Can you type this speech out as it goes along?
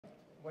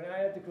when I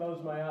had to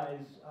close my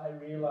eyes, I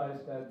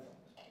realized that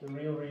the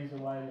real reason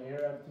why I'm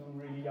here, I have two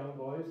really young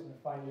boys and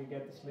finally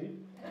get to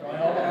sleep. So I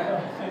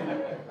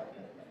almost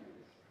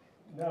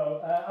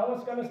No, I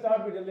was going to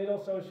start with a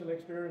little social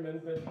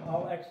experiment, but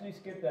I'll actually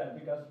skip that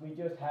because we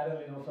just had a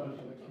little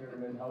social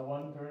experiment, how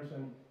one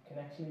person can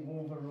actually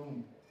move a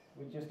room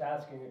with just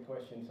asking a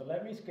question. So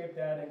let me skip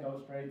that and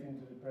go straight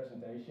into the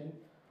presentation.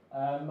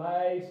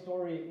 My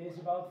story is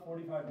about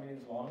 45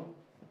 minutes long,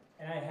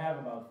 and I have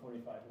about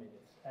 45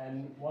 minutes.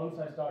 And once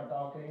I start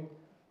talking,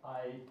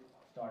 I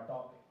start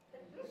talking.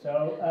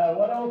 So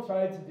what I'll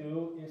try to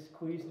do is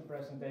squeeze the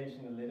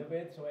presentation a little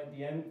bit, so at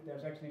the end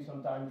there's actually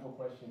some time for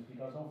questions,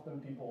 because often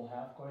people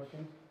have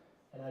questions,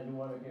 and I do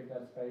want to give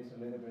that space a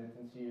little bit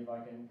and see if I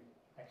can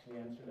actually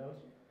answer those.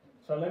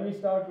 So let me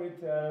start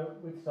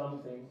with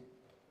something.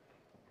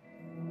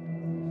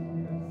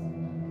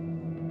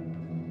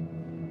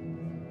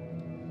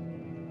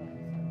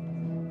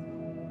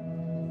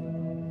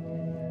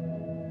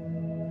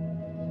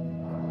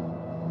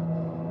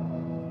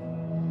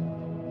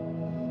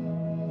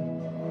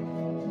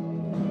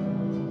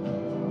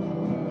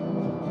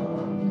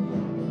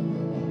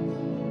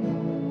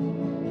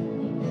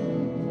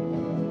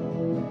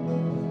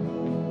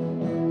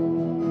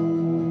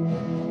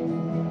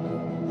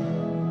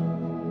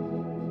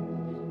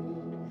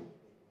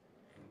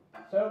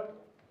 So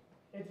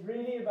it's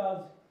really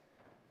about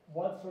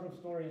what sort of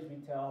stories we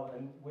tell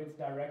and which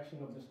direction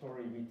of the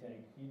story we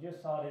take. You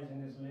just saw this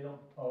in this little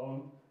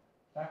poem.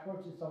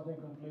 Backwards is something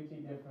completely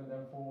different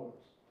than forwards.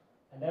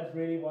 And that's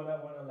really what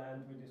I want to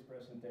land with this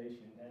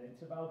presentation. And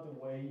it's about the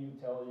way you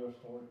tell your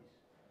stories.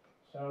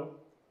 So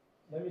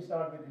let me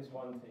start with this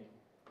one thing.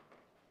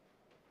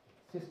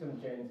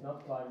 System change,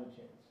 not climate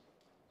change.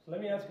 So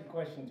let me ask a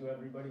question to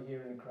everybody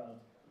here in the crowd.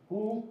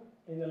 Who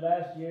in the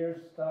last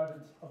year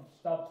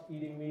stopped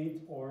eating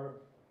meat or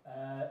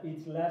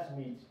eats less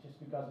meat just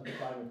because of the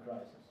climate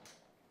crisis?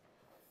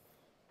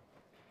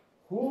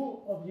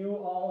 Who of you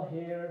all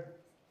here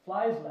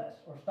flies less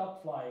or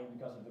stopped flying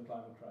because of the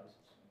climate crisis?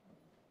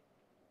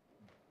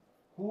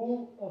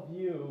 Who of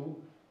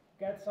you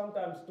gets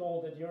sometimes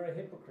told that you're a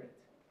hypocrite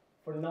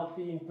for not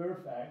being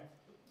perfect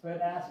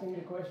but asking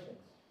the questions?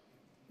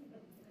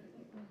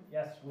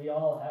 Yes, we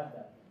all have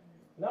that.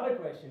 Another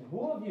question,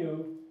 who of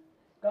you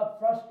got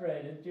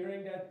frustrated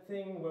during that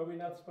thing where we're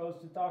not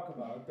supposed to talk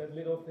about, that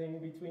little thing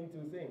between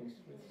two things,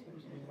 which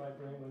actually my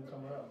brain went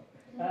somewhere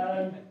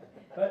else.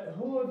 But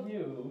who of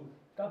you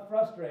got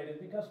frustrated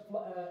because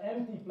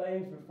empty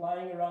planes were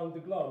flying around the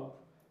globe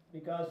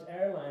because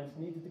airlines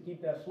needed to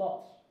keep their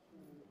slots?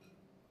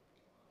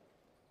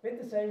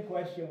 Bit the same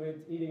question with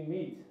eating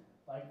meat.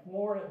 Like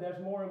there's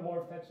more and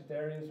more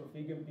vegetarians or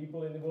vegan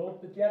people in the world,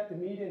 but yet the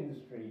meat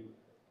industry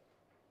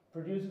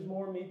produces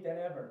more meat than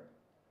ever.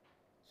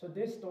 So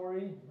this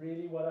story,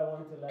 really what I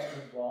want to land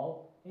as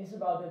well, is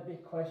about that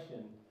big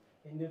question,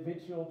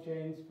 individual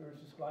change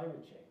versus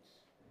climate change.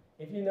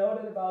 If you know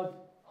that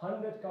about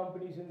 100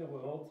 companies in the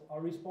world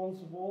are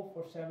responsible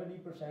for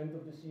 70%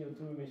 of the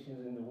CO2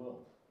 emissions in the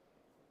world,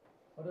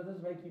 what does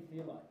this make you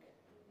feel like?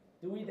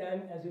 Do we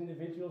then, as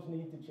individuals,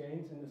 need to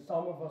change, and the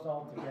sum of us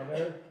all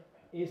together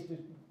is the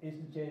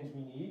change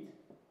we need?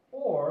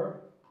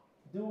 Or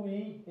do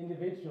we,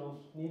 individuals,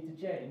 need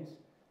to change,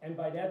 and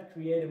by that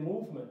create a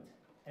movement?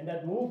 And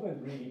that movement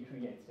really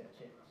creates that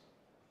change.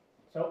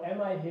 So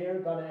am I here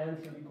gonna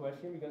answer the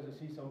question? Because I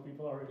see some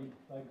people already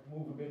like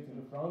move a bit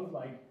to the front,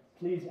 like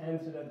please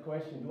answer that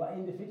question. Do I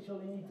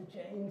individually need to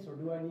change, or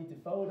do I need to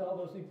vote, all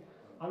those things?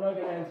 I'm not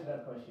gonna answer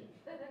that question.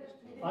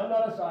 I'm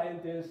not a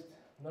scientist,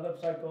 not a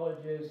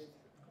psychologist,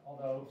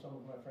 although some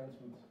of my friends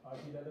would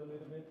argue that a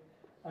little bit.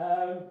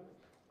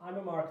 I'm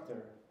a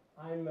marketer.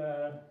 I'm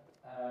a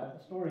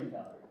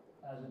storyteller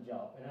as a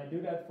job, and I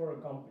do that for a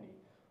company.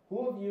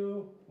 Who of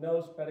you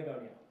knows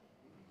Patagonia?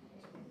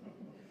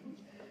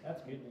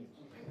 That's good news.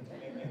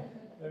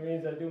 That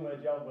means I do my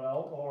job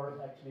well,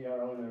 or actually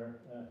our owner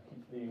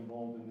keeps being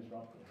involved in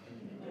disrupting.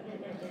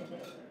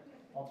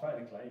 I'll try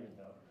to claim it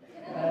though.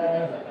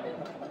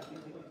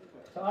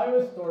 So I'm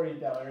a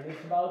storyteller, and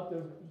it's about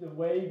the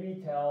way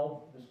we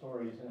tell the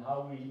stories and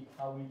how we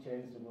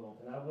change the world.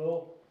 And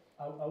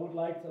I would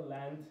like to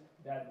land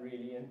that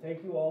really and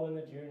take you all on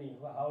a journey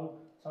how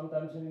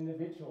sometimes an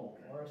individual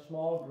or a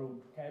small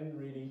group can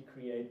really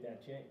create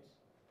that change.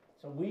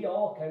 So we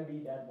all can be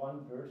that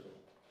one person.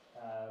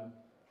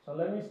 So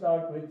let me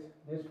start with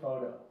this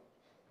photo.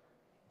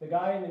 The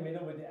guy in the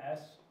middle with the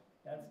S,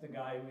 that's the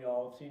guy we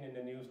all have seen in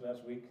the news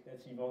last week.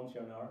 That's Yvon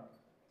Chouinard.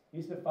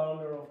 He's the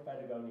founder of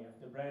Patagonia,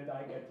 the brand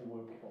I get to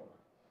work for.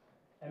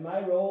 And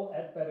my role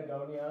at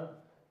Patagonia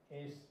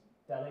is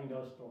telling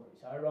those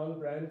stories. I run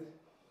brand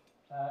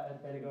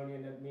at Patagonia,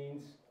 and that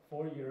means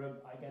for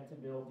Europe, I get to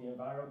build the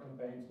environmental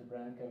campaigns, the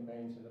brand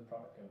campaigns, and the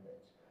product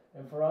campaigns.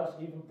 And for us,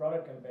 even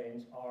product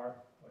campaigns are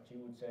what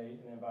you would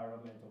say an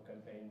environmental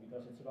campaign,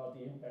 because it's about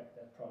the impact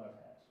that product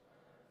has.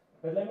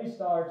 But let me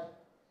start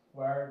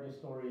where the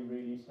story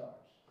really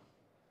starts.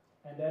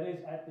 And that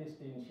is at this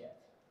tin shed.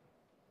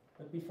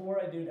 But before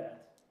I do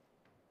that,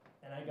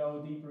 and I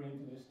go deeper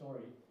into the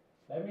story,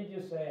 let me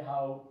just say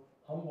how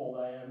humbled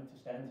I am to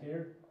stand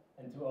here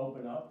and to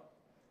open up.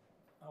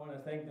 I want to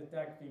thank the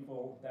tech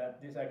people that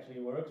this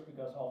actually works,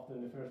 because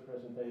often the first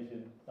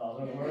presentation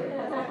doesn't work.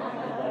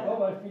 Like, oh,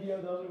 my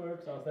video doesn't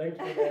work, so thanks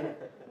for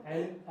that.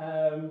 And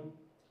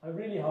I'm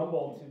really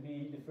humbled to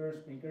be the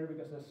first speaker,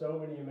 because there's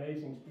so many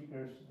amazing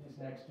speakers these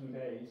next 2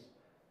 days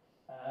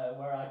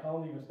where I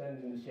can't even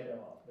stand in the shadow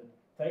of. But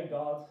thank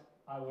God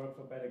I work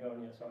for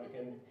Patagonia, so I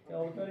can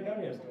tell the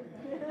Patagonia story.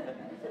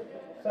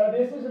 So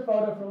this is a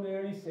photo from the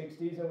early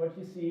 60s, and what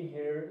you see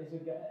here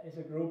is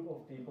a group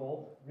of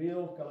people,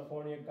 real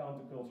California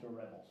counterculture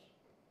rebels.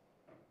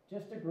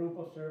 Just a group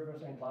of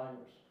surfers and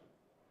climbers.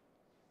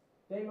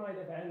 They might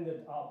have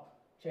ended up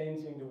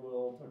changing the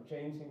world or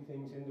changing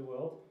things in the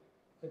world,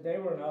 but they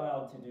were not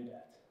out to do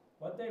that.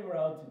 What they were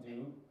out to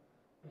do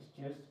is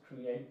just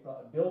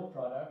build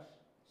products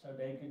so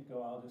they could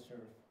go out and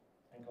surf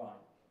and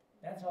climb.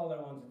 That's all they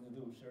wanted to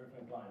do, surf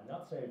and climb,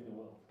 not save the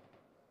world.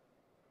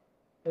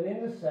 Then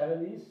in the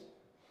 70s,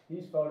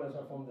 these photos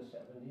are from the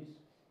 70s.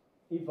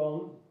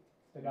 Yvonne,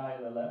 the guy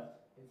on the left,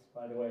 it's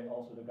by the way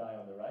also the guy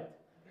on the right.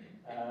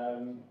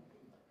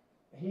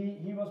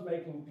 He was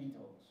making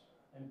pitons.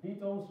 And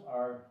pitons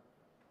are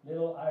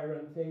little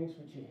iron things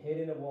which you hit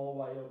in a wall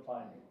while you're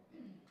climbing.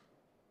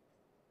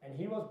 And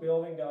he was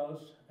building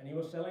those, and he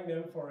was selling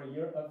them for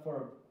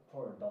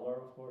for $1,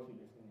 of course, he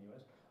lived in the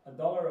US,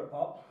 $1 a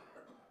pop.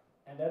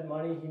 And that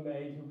money he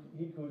made,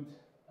 he could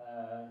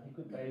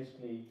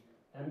basically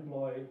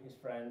employ his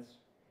friends,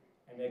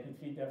 and they could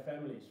feed their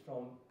families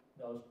from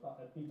those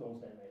pitons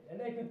they made. And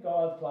they could go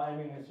out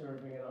climbing and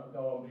surfing and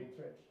go on big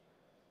trips.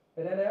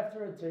 But then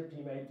after a trip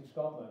he made to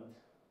Scotland,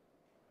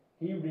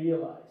 he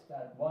realized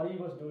that what he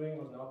was doing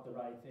was not the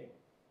right thing.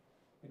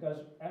 Because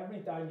every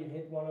time you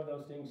hit one of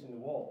those things in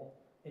the wall,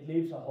 it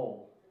leaves a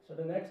hole. So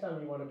the next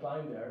time you want to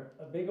climb there,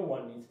 a bigger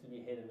one needs to be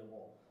hit in the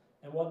wall.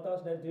 And what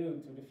does that do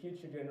to the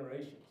future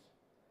generations?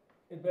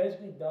 It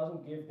basically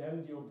doesn't give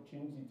them the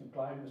opportunity to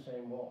climb the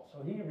same wall. So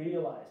he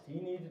realized he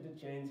needed to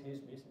change his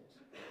business.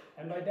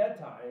 And by that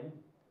time,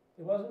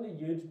 it wasn't a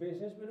huge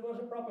business, but it was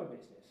a proper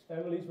business.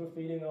 Families were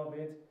feeding off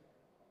it,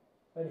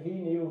 but he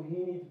knew he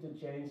needed to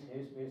change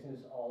his business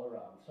all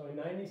around. So in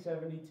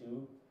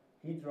 1972,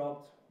 he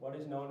dropped what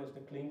is known as the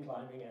Clean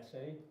Climbing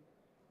Essay,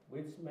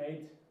 which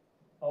made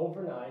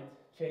overnight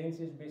change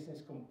his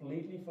business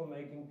completely from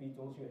making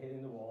pitons you hit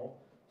in the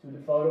wall to the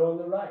photo on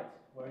the right,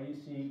 where you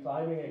see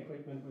climbing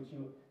equipment which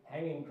you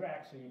hang in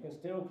cracks so you can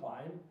still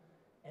climb.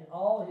 And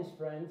all his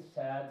friends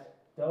said,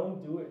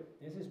 don't do it,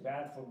 this is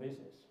bad for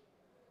business.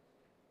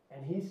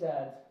 And he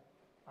said,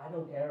 I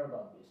don't care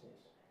about business.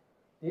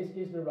 This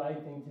is the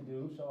right thing to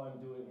do, so I'm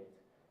doing it.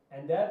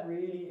 And that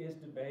really is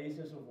the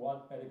basis of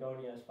what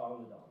Patagonia is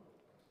founded on.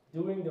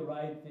 Doing the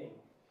right thing,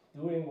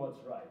 doing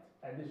what's right.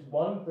 And this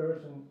one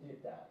person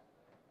did that,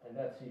 and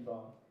that's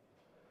Yvonne.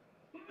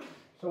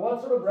 So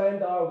what sort of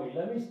brand are we?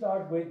 Let me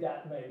start with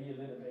that maybe a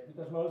little bit,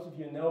 because most of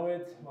you know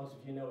it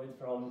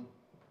from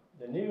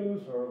the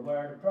news or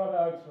wear the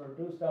products or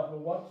do stuff, but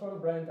what sort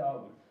of brand are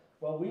we?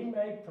 Well, we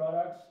make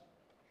products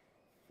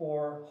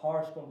for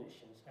harsh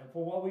conditions and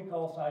for what we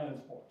call silent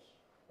sports.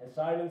 And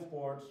silent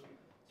sports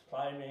is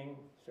climbing,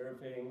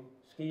 surfing,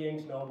 skiing,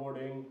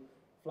 snowboarding,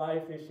 fly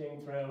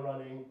fishing, trail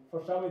running.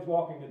 For some it's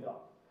walking the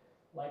dog.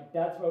 Like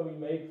that's what we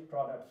make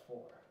products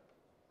for.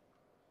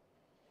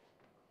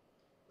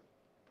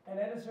 And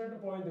at a certain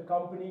point the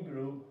company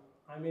grew.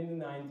 I'm in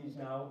the 90s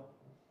now,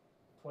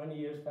 20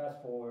 years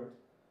fast forward.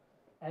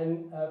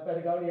 And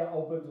Patagonia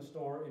opened a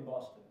store in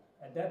Boston.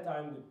 At that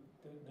time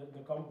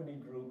the company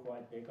grew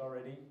quite big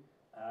already.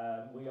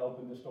 We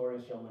opened a store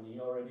in Chamonix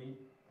already.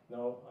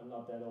 No, I'm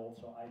not that old,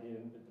 so I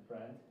didn't with the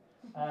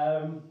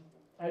brand.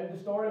 And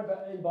the store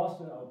in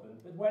Boston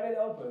opened. But when it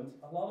opened,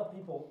 a lot of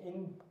people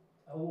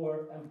who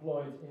were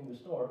employed in the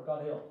store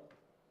got ill.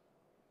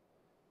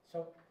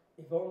 So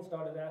Yvonne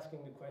started asking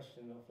the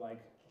question of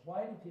like,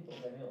 why do people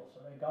get ill? So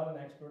they got an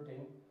expert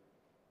in,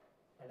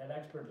 and that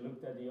expert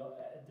looked at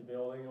the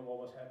building and what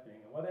was happening.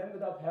 And what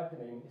ended up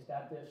happening is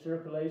that the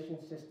circulation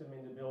system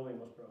in the building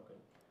was broken.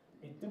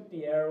 It took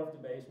the air of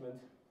the basement,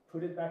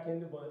 put it back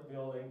in the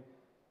building,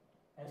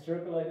 and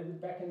circulated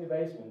it back in the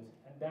basement,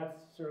 and that's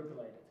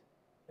circulated.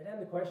 But then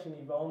the question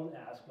Yvonne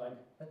asked, like,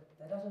 but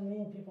that doesn't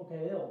mean people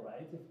get ill,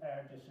 right, if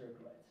air just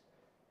circulates?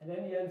 And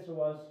then the answer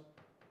was,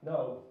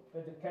 no,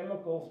 but the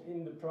chemicals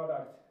in the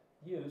product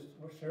used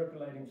were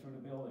circulating through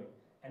the building,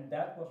 and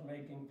that was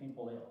making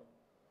people ill.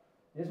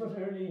 This was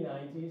early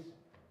 90s,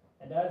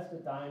 and that's the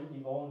time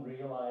Yvonne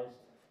realized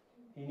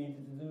he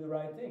needed to do the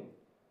right thing.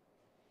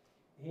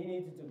 He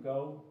needed to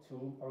go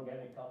to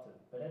organic cotton.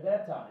 But at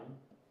that time,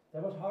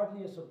 there was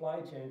hardly a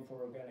supply chain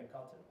for organic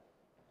cotton.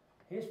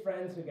 His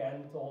friends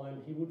again told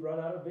him he would run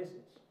out of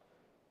business.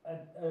 A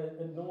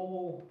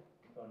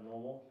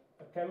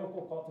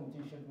chemical cotton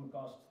t-shirt would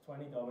cost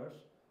 $20.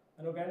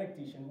 An organic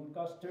t-shirt would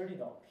cost $30.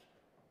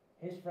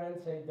 His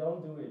friends say,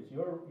 don't do it.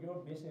 Your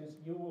business,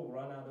 you will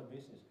run out of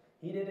business.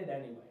 He did it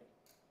anyway.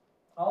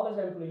 All his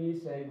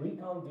employees say, we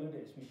can't do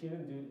this, we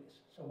shouldn't do this.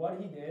 So what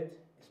he did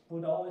is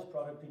put all his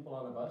product people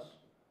on a bus,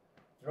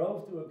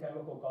 drove to a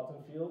chemical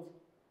cotton field,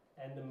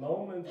 And the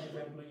moment his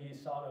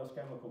employees saw those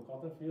chemical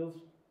cotton fields,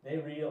 they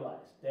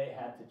realized they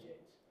had to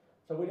change.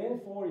 So within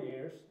 4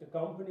 years, the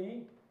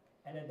company,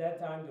 and at that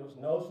time there was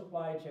no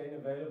supply chain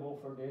available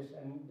for this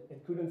and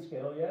it couldn't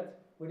scale yet.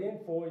 Within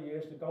 4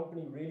 years, the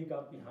company really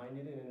got behind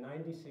it, and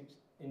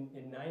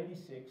in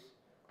 96,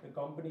 the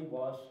company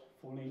was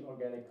fully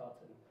organic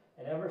cotton.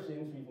 And ever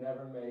since, we've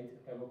never made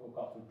a chemical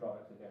cotton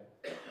product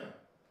again.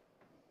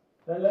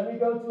 Then let me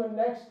go to a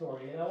next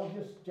story, and I will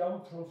just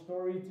jump from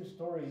story to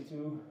story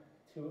to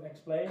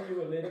explain to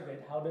you a little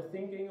bit how the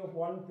thinking of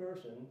one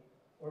person,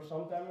 or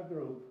sometimes a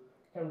group,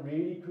 can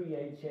really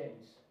create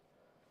change.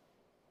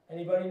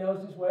 Anybody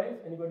knows this wave?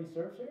 Anybody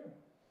surfs here?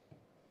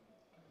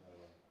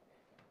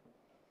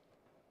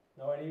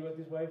 No idea what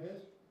this wave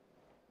is?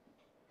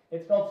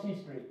 It's called C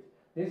Street.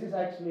 This is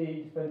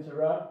actually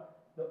Ventura.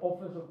 The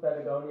office of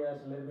Patagonia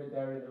is a little bit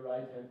there in the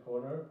right-hand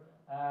corner.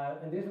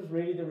 And this was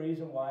really the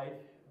reason why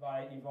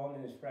Yvonne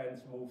and his friends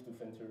moved to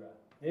Ventura.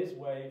 This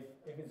wave,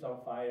 if it's on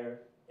fire,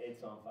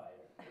 it's on fire.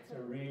 It's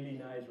a really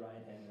nice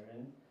right-hander.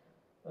 And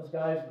those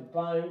guys would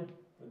climb,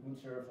 but would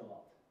surf a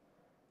lot.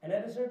 And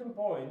at a certain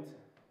point,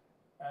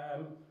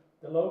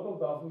 the local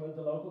government,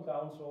 the local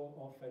council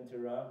of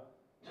Ventura,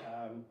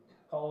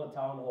 called a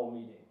town hall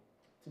meeting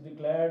to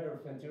declare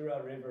the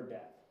Ventura River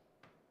dead.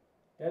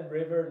 That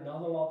river,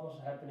 not a lot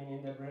was happening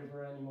in that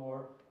river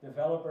anymore.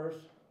 Developers,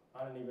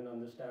 I don't even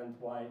understand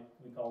why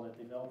we call it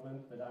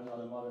development, but I'm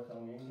not a mother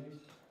tongue English.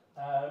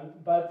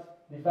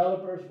 But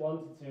developers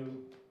wanted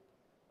to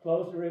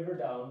close the river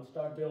down,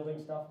 start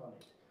building stuff on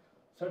it.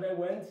 So they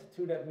went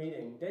to that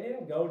meeting. They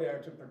didn't go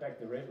there to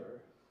protect the river.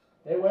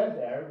 They went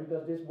there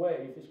because this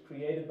wave is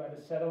created by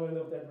the settlement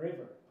of that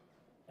river.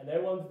 And they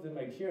wanted to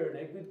make sure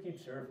they could keep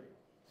surfing.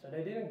 So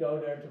they didn't go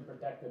there to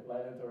protect the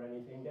planet or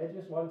anything, they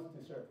just wanted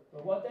to surf.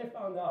 But what they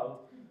found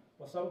out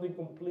was something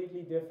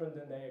completely different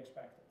than they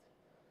expected.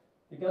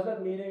 Because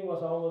that meeting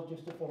was almost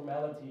just a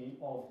formality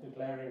of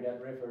declaring that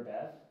river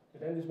dead,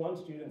 but then this one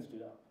student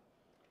stood up.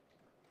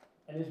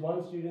 And this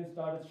one student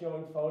started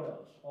showing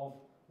photos of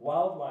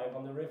wildlife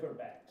on the river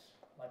banks,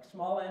 like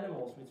small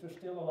animals which were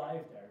still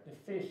alive there, the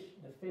fish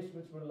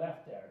which were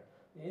left there,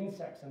 the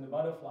insects and the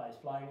butterflies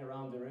flying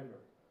around the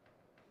river.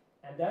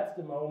 And that's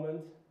the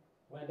moment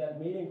when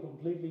that meeting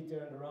completely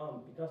turned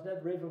around, because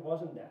that river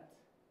wasn't dead.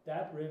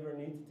 That river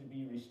needed to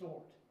be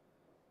restored.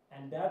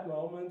 And that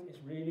moment is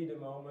really the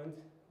moment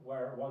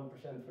where 1%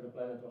 for the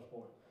planet was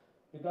born.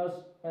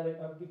 Because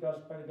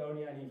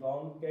Patagonia and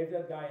Yvonne gave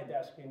that guy a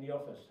desk in the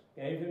office,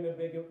 gave him a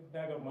big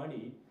bag of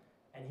money,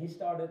 and he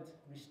started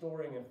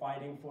restoring and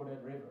fighting for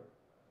that river.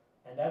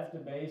 And that's the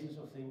basis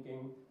of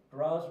thinking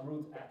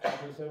grassroots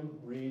activism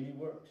really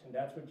works. And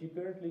that's what you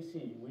currently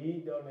see.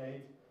 We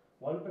donate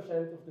 1%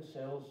 of the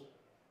sales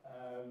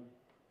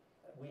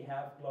we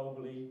have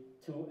globally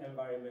to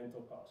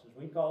environmental causes.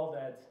 We call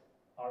that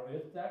our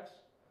Earth tax.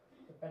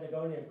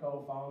 Patagonia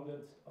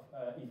co-founded,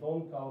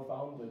 Yvonne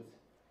co-founded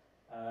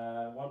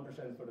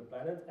 1% for the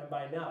planet, and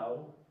by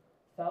now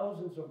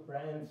thousands of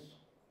brands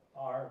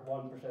are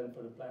 1%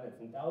 for the planet,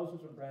 and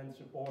thousands of brands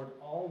support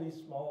all these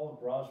small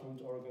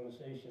grassroots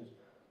organizations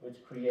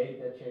which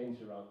create that change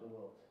around the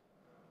world.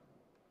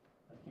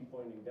 I keep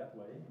pointing that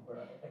way, or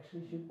I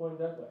actually should point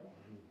that way.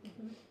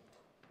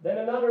 Then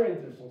another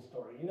interesting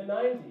story. In the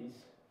 90s,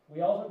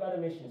 we also got a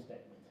mission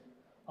statement.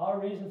 Our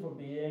reason for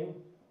being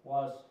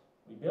was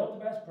we built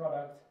the best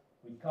product,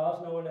 we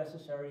caused no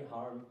unnecessary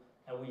harm,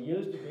 and we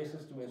used the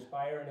business to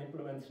inspire and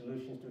implement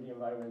solutions to the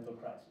environmental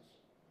crisis.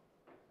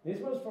 This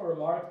was for a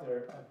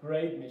marketer a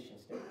great mission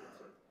statement.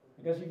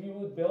 Because if you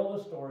would build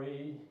a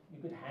story,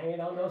 you could hang it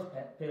on those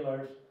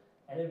pillars,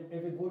 and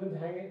if it wouldn't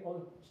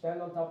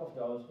stand on top of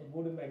those, it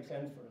wouldn't make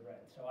sense for the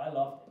brand. So I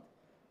loved it.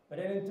 But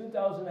then in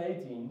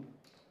 2018,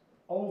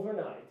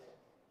 overnight,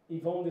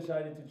 Yvonne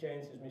decided to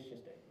change his mission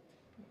statement.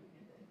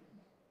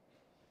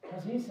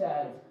 Because he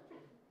said,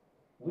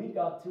 we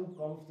got too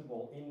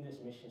comfortable in this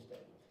mission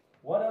statement.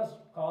 What does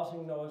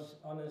causing those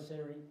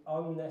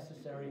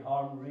unnecessary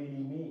harm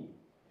really mean?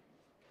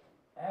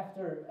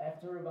 After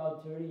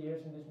about 30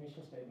 years in this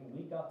mission statement,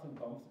 we got too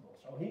comfortable.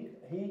 So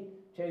he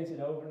changed it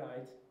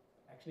overnight,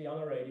 actually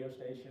on a radio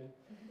station.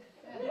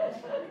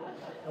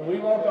 And we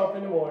woke up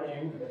in the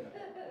morning,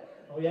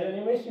 and we had a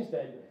new mission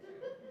statement.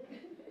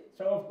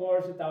 So of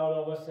course the town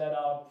hall was set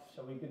up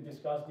so we could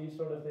discuss these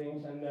sort of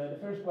things, and the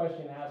first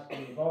question asked to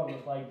Yvonne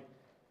was like,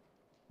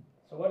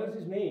 so what does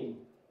this mean?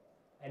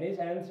 And his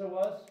answer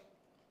was,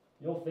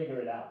 you'll figure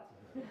it out.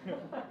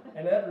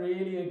 And that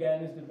really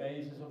again is the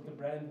basis of the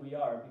brand we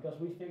are, because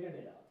we figured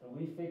it out, and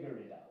we figured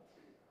it out.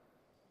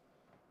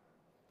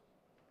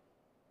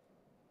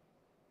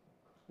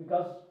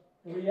 Because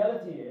the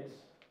reality is,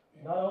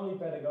 not only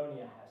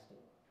Patagonia has to,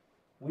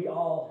 we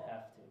all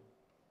have to.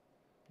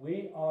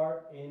 We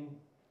are in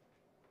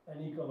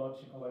an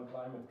ecological and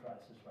climate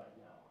crisis right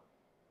now.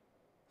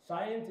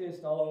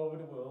 Scientists all over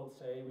the world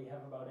say we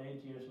have about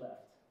 8 years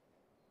left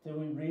till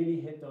we really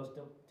hit those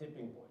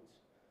tipping points.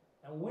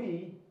 And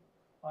we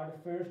are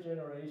the first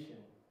generation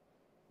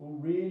who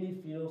really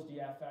feels the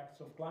effects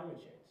of climate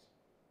change.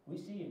 We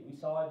see it. We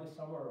saw it this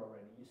summer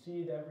already. You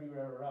see it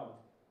everywhere around.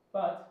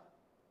 But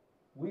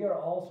we are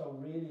also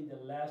really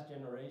the last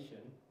generation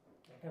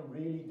that can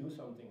really do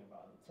something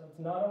about it. So it's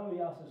not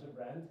only us as a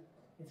brand,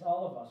 it's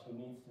all of us who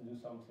needs to do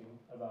something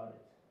about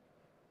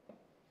it.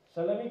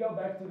 So let me go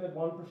back to that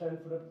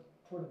 1%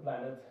 for the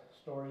planet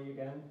story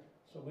again.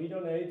 So we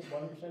donate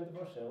 1% of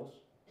our sales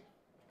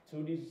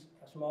to these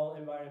small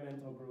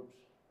environmental groups.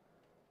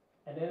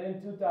 And then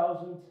in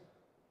 2000,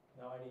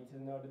 now I need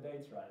to know the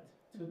dates right,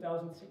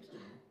 2016,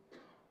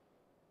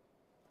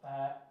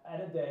 at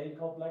a day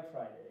called Black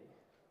Friday.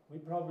 We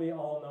probably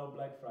all know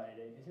Black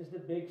Friday. This is the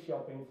big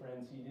shopping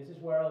frenzy. This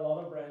is where a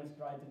lot of brands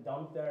try to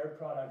dump their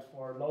products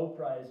for low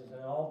prices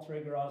and all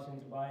trigger us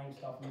into buying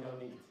stuff we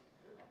don't need.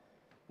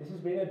 This has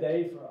been a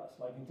day for us.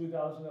 Like in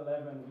 2011,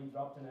 we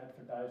dropped an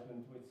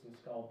advertisement which is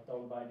called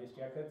 "Don't Buy This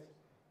Jacket."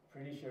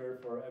 Pretty sure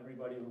for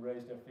everybody who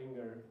raised their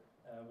finger,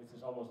 which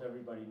is almost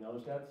everybody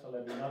knows that, so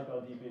let me not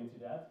go deep into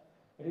that.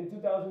 But in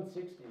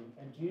 2016,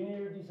 a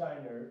junior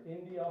designer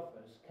in the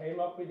office came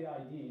up with the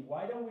idea,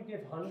 why don't we give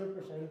 100%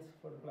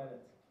 for the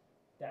planet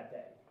that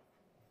day?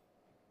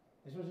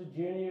 This was a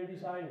junior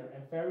designer,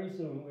 and very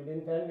soon,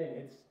 within 10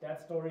 minutes,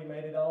 that story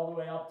made it all the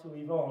way up to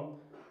Yvonne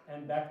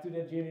and back to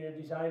the junior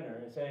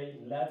designer and say,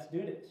 let's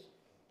do this.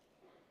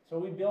 So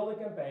we built a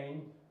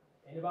campaign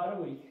in about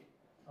a week,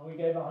 and we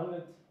gave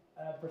 100%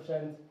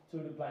 to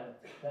the planet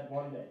that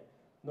one day.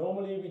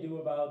 Normally we do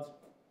about,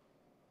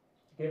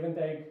 give and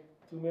take,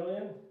 2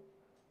 million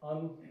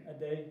on a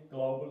day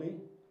globally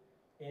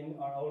in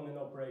our owned and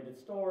operated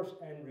stores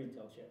and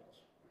retail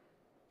channels.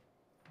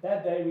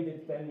 That day we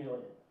did 10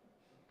 million.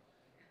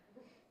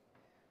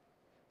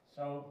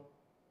 So,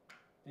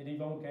 did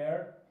Yvonne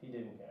care? He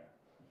didn't care.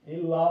 He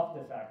loved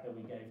the fact that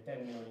we gave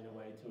 10 million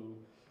away to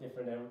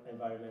different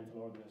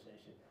environmental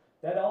organizations.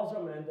 That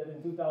also meant that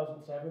in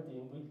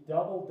 2017 we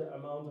doubled the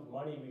amount of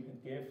money we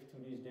could give to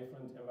these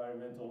different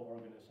environmental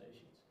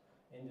organizations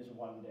in this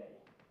one day.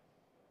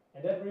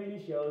 And that really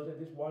shows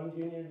that this one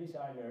junior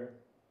designer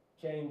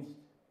changed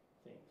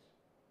things.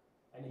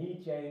 And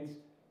he changed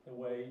the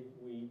way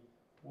we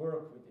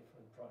work with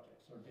different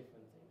projects or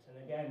different things. And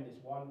again, this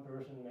one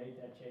person made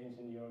that change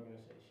in the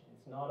organization.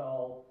 It's not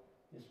all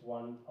this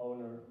one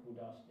owner who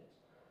does this.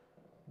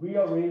 We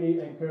are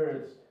really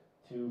encouraged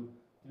to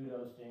do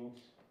those things.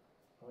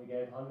 And we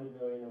gave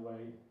 100 million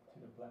away to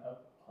the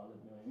 100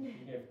 million.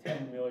 We gave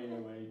 10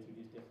 million away to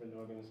these different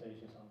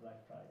organizations on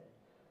Black Friday.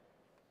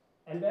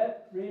 And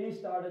that really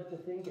started the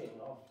thinking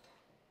of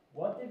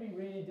what did we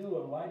really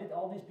do and why did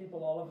all these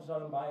people all of a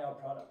sudden buy our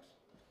products?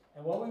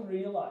 And what we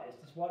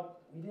realized is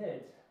what we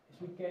did is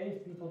we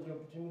gave people the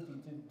opportunity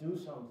to do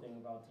something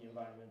about the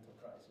environmental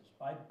crisis.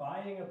 By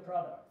buying a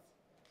product,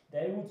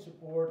 they would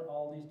support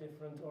all these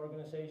different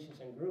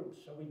organizations and groups.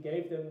 So we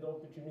gave them the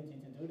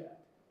opportunity to do that,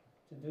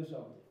 to do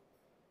something.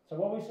 So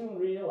what we soon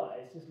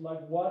realized is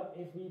like, what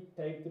if we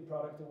take the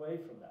product away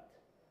from that?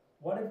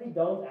 What if we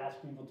don't ask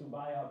people to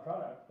buy our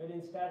product, but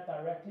instead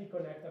directly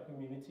connect our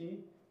community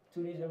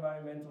to these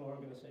environmental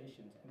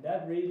organizations? And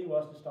that really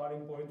was the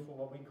starting point for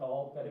what we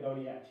call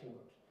Patagonia Action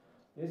Works.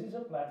 This is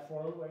a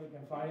platform where you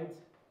can find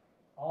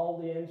all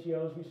the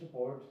NGOs we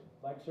support,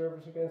 like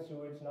Service Against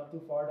Sewage, not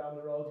too far down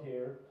the road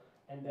here,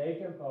 and they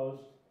can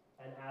post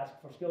and ask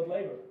for skilled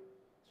labor.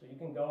 So you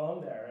can go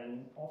on there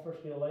and offer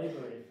skilled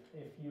labor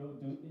if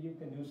you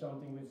can do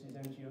something which these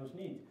NGOs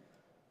need.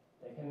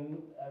 They can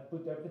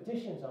put their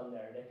petitions on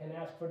there, they can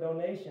ask for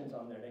donations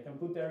on there, they can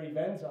put their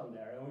events on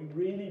there, and we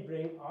really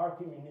bring our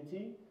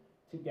community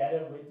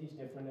together with these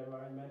different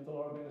environmental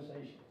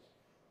organizations.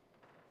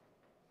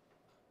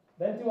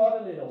 Then two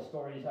other little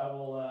stories I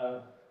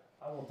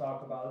will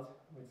talk about,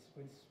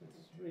 which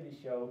really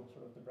show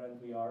sort of the brand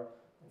we are,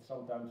 and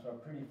sometimes are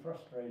pretty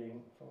frustrating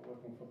for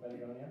working for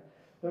Patagonia.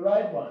 The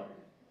right one.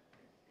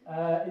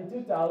 In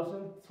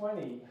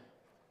 2020,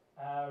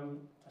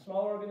 a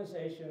small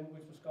organization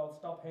which was called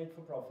Stop Hate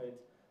for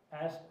Profit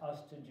asked us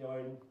to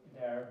join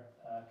their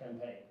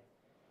campaign.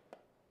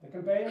 The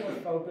campaign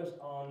was focused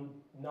on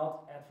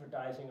not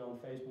advertising on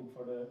Facebook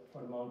for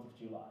the month of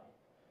July.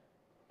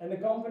 And the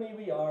company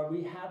we are,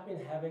 we have been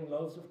having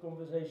loads of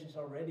conversations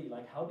already,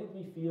 like how did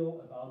we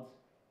feel about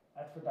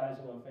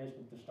advertising on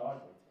Facebook to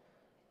start with?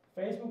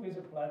 Facebook is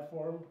a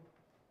platform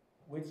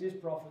which is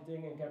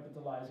profiting and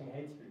capitalizing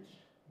hate speech.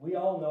 We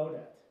all know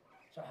that.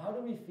 So how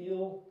do we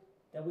feel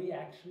that we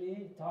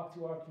actually talk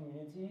to our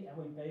community and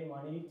we pay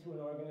money to an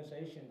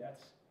organization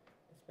that's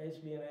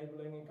basically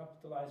enabling and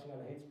capitalizing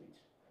on hate speech?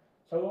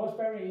 So it was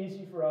very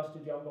easy for us to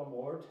jump on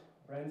board.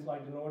 Brands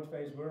like the North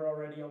Face were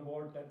already on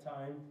board at that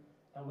time,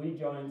 and we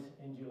joined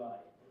in July.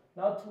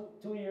 Now,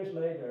 two years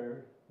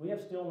later, we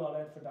have still not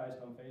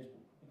advertised on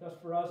Facebook, because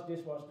for us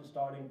this was the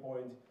starting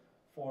point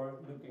for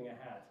looking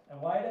ahead. And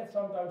why that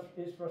sometimes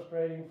is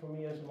frustrating for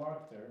me as a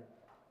marketer,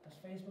 because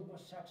Facebook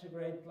was such a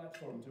great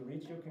platform to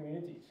reach your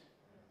communities.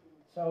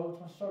 So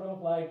it was sort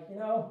of like, you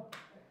know,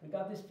 we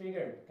got this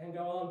figure, can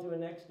go on to the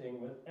next thing,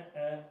 but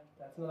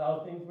that's not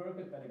how things work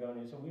at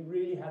Patagonia. So we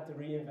really had to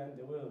reinvent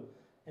the wheel.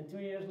 And 2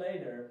 years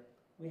later,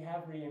 we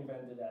have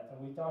reinvented that,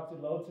 and we talked to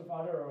loads of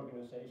other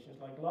organizations,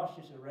 like Lush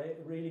is a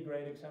really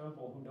great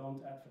example who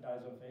don't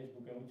advertise on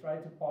Facebook, and we try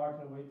to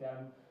partner with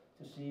them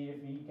to see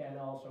if we can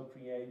also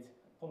create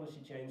policy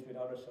change with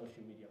other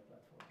social media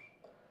platforms.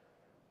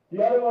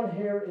 The other one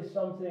here is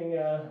something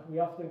we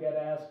often get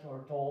asked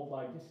or told,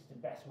 like, this is the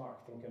best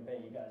marketing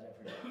campaign you guys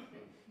ever did.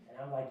 And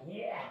I'm like,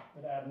 yeah,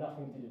 but I have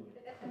nothing to do with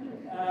it.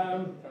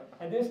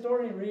 And this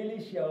story really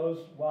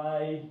shows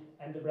why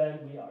and the brand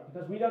we are,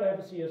 because we don't have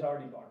a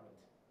CSR department.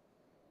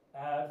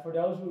 For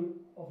those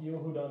of you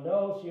who don't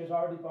know,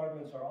 CSR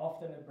departments are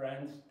often at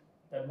brands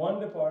that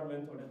one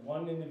department or that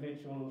one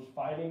individual who's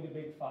fighting the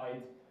big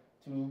fight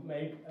to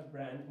make a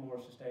brand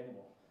more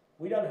sustainable.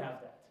 We don't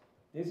have that.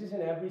 This is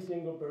in every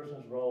single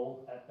person's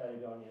role at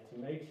Patagonia, to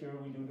make sure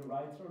we do the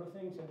right sort of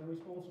things and the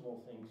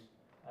responsible things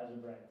as a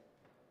brand.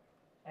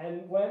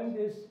 And when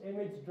this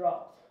image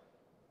dropped,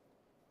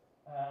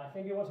 I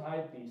think it was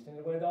Hypebeast, and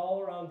it went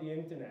all around the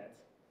internet.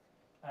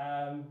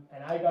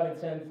 And I got it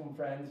sent from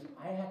friends.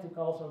 I had to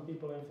call some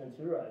people in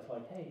Ventura. It's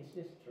like, hey, is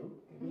this true?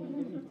 Did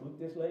we put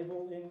this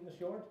label in the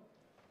short?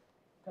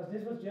 Because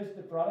this was just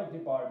the product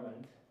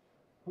department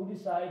who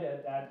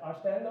decided that our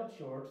stand-up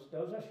shorts,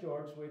 those are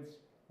shorts which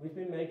we've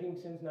been making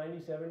since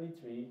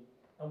 1973,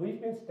 and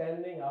we've been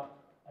standing up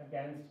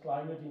against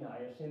climate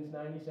deniers since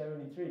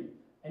 1973.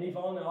 And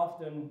Yvonne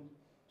often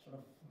sort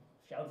of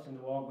shouts in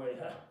the walkway,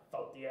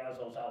 vote the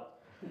assholes out.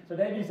 So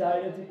they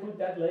decided to put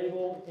that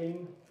label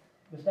in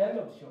the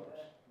stand-up shorts.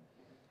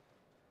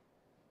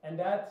 And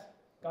that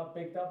got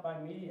picked up by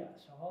media.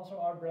 So also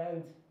our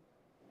brand,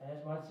 and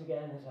as much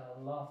again as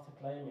I love to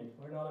claim it,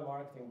 we're not a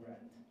marketing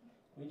brand.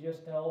 We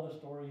just tell the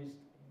stories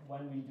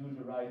when we do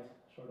the right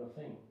sort of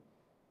thing.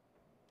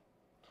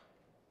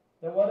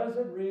 Then what does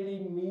it really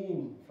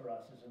mean for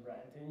us as a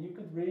brand? And you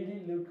could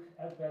really look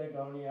at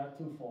Patagonia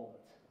twofold.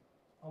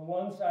 On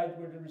one side,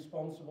 we're the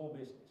responsible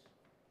business.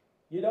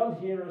 You don't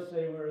hear us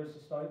say we're a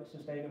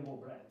sustainable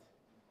brand.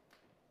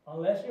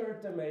 Unless you're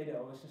a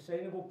tomato, a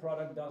sustainable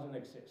product doesn't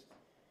exist.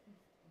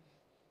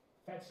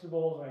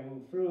 Vegetables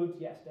and fruit,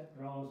 yes, that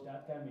grows,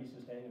 that can be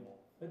sustainable.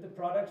 But the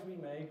products we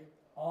make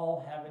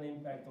all have an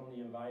impact on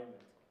the environment.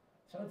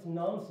 So it's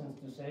nonsense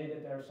to say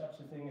that there's such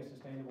a thing as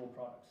sustainable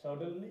products. So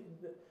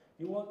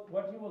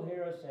what you will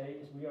hear us say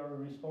is we are a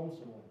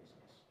responsible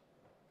business.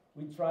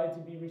 We try to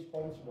be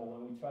responsible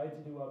and we try to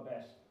do our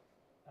best.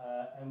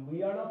 And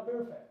we are not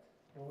perfect,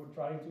 but we're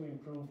trying to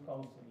improve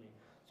constantly.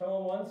 So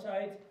on one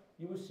side,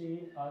 you will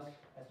see us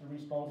as a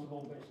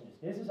responsible business.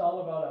 This is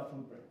all about our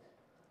footprint.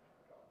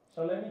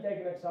 So let me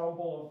take an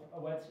example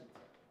of a wetsuit.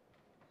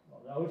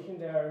 Well, the ocean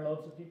there,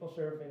 lots of people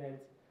surf in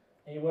it,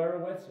 and you wear a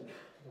wetsuit.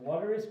 The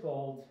water is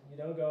cold, you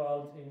don't go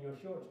out in your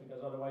shorts,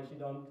 because otherwise you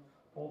don't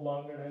hold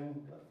longer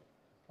than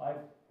 5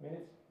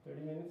 minutes,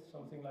 30 minutes,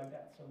 something like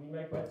that. So we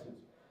make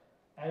wetsuits.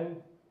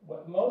 And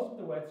most of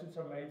the wetsuits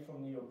are made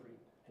from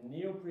neoprene. And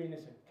neoprene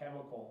is a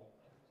chemical.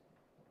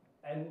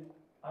 And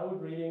I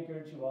would really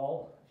encourage you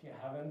all, if you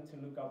haven't, to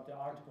look up the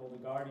article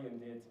The Guardian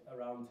did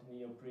around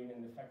neoprene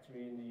in the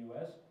factory in the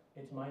US.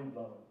 It's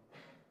mind-blowing.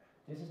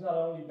 This is not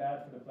only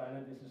bad for the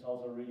planet, this is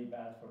also really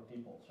bad for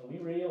people. So we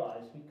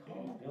realized we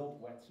can't build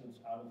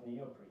wetsuits out of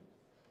neoprene.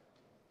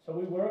 So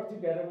we work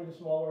together with a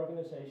small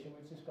organization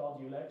which is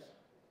called Ulex,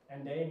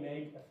 and they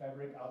make a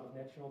fabric out of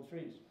natural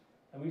trees.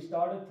 And we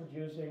started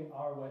producing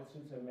our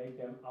wetsuits and make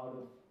them out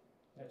of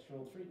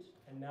natural trees.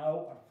 And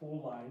now our full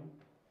line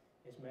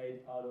is made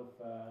out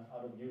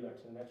of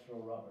Ulex, a natural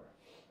rubber.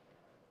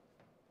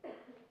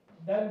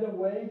 Then the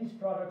way these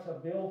products are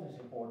built is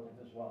important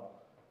as well.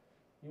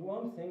 You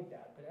won't think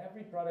that, but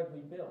every product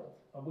we build,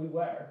 or we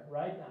wear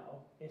right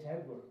now, is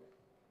handwork.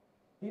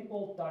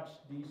 People touch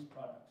these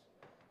products.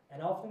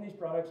 And often these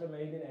products are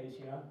made in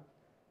Asia,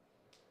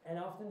 and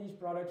often these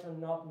products are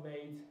not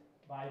made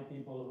by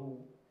people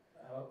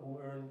who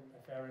earn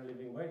a fair and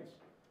living wage.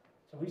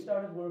 So we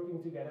started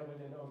working together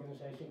with an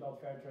organization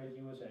called Fairtrade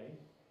USA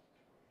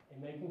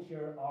in making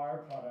sure our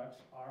products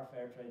are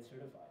Fairtrade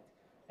certified.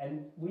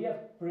 And we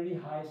have pretty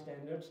high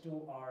standards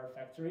to our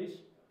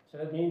factories. So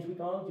that means we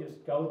can't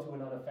just go to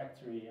another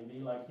factory and be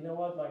like, you know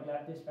what, like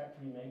let this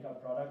factory make our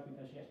product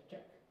because yes,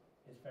 check,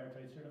 it's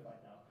Fairtrade certified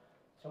now.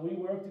 So we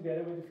work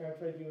together with the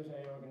Fairtrade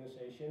USA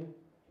organization,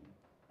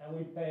 and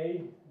we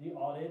pay the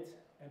audit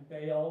and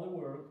pay all the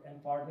work and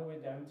partner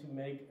with them to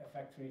make a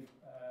factory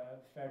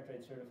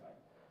Fairtrade certified.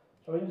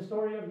 So in the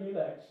story of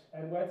Ulex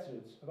and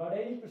wetsuits, about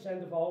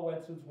 80% of all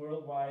wetsuits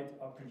worldwide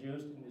are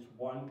produced in this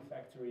one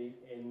factory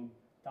in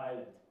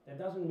Thailand. That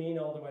doesn't mean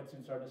all the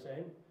wetsuits are the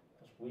same.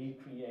 We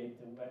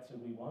create the wetsuit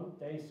we want,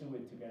 they sew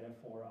it together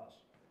for us.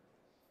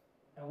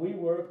 And we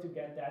work to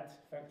get that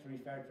factory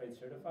Fairtrade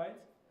certified.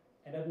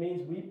 And that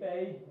means we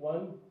pay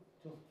 1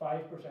 to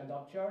 5%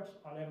 upcharge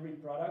on every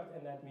product,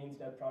 and that means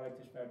that product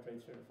is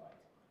Fairtrade certified.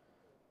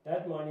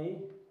 That money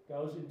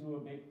goes into a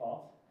big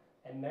pot,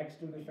 and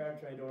next to the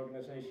Fairtrade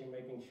organization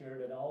making sure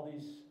that all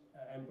these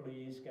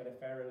employees get a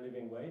fair and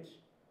living wage,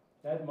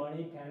 that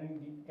money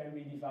can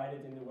be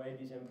divided in the way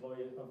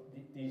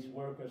these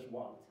workers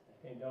want.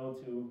 It can go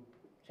to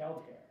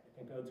childcare,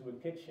 that can go to a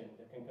kitchen,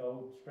 that can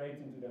go straight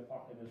into their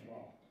pocket as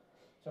well.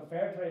 So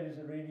fair trade is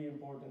a really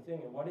important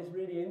thing. And what is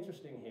really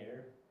interesting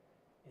here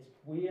is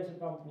we as a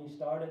company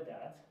started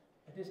that,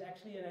 but this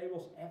actually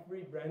enables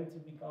every brand to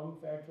become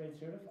fair trade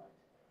certified.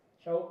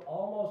 So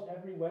almost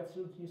every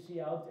wetsuit you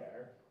see out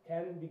there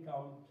can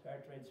become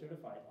fair trade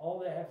certified. All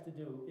they have to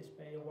do is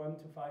pay a 1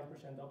 to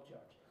 5%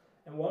 upcharge.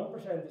 And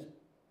 1% is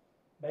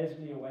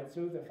basically a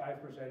wetsuit, and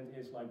 5%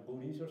 is like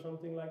booties or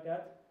something like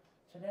that.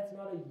 So that's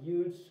not a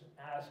huge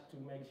ask to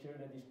make sure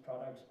that these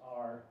products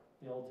are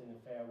built in a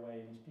fair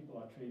way, these people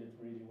are treated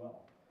really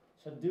well.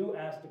 So do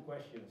ask the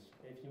questions.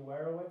 If you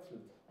wear a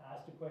wetsuit,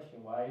 ask the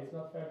question why it's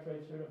not fair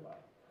trade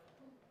certified.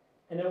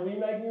 And then we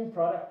make new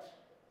products.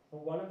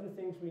 But one of the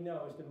things we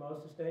know is the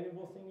most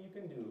sustainable thing you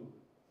can do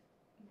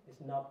is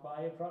not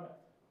buy a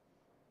product.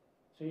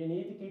 So you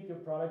need to keep your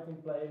product in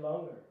play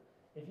longer.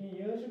 If you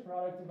use a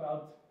product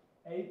about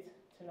 8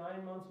 to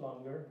 9 months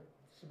longer,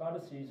 it's about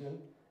a season,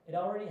 it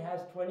already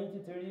has 20 to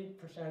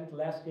 30%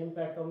 less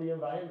impact on the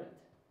environment.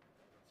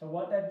 So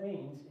what that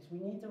means is we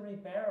need to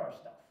repair our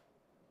stuff.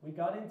 We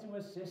got into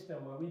a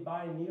system where we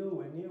buy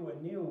new and new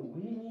and new.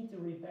 We need to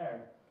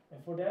repair. And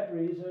for that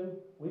reason,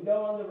 we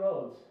go on the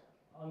roads.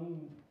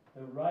 On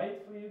the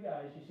right for you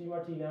guys, you see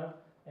Martina,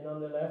 and on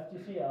the left you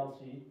see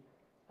Elsie.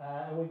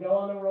 And we go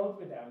on the road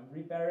with them,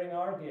 repairing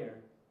our gear,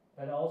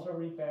 but also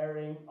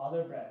repairing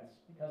other brands.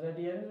 Because at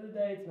the end of the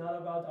day, it's not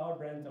about our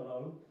brand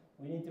alone.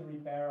 We need to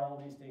repair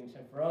all these things.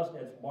 And for us,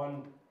 that's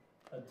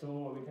a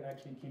tool where we can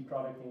actually keep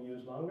product in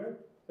use longer.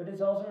 But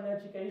it's also an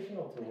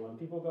educational tool, and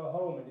people go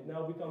home and it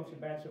now becomes a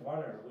badge of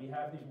honor. We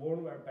have these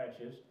worn-wear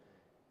patches,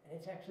 and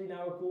it's actually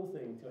now a cool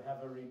thing to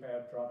have a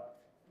repaired product.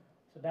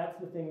 So that's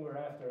the thing we're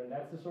after, and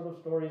that's the sort of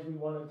stories we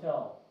want to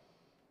tell.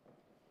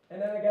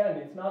 And then again,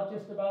 it's not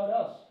just about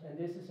us, and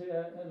this is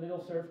a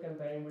little surf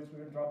campaign which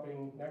we're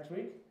dropping next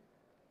week.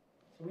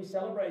 So we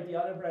celebrate the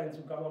other brands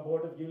who come on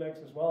board of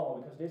ULEX as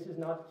well, because this is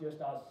not just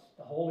us,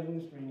 the whole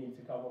industry needs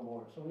to come on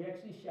board. So we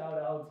actually shout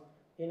out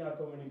in our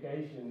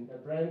communication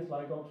that brands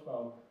like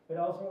Oxbow, but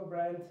also a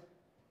brand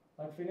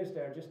like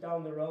Finisterre just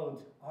down the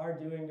road are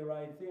doing the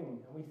right thing,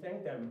 and we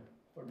thank them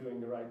for doing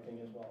the right thing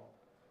as well.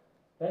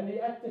 Then the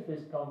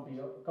activist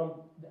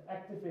the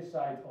activist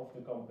side of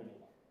the company.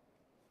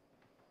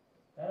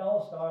 That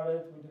all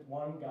started with this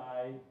one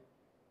guy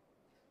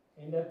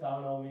in that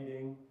town hall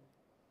meeting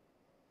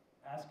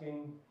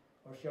asking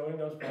or showing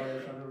those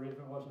photos so the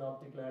river was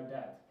not declared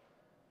dead.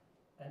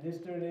 And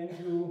this turned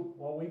into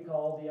what we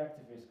call the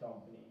activist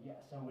company.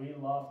 Yes, and we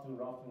love to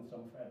ruffle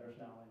some feathers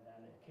now and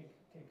then and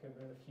kick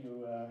a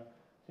few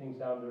things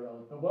down the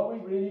road. But what we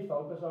really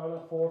focus on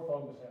are 4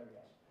 focus areas.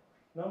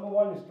 Number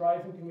 1 is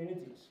thriving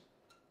communities.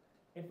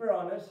 If we're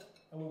honest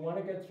and we want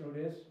to get through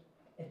this,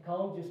 it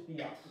can't just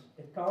be us.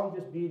 It can't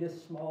just be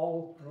this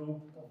small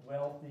group of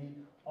wealthy,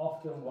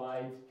 often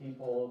white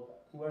people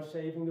who are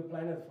saving the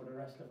planet for the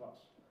rest of us.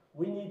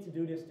 We need to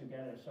do this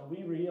together. So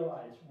we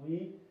realize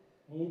we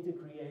need to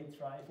create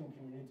thriving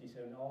communities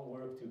and all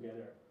work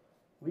together.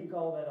 We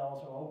call that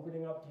also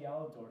opening up the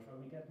outdoors, where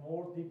we get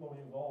more people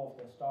involved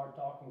and start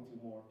talking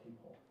to more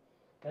people.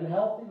 And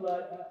healthy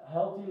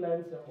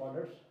lands and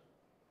waters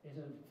is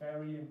a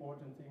very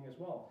important thing as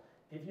well.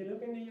 If you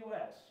look in the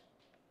US,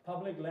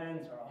 public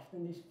lands are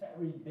often these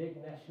very big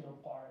national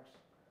parks.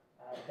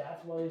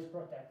 That's what is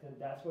protected,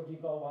 that's what you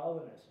call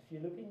wilderness. If you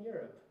look in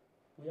Europe,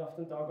 we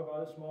often talk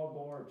about a small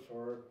gorge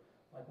or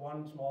like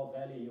one small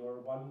valley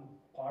or one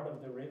part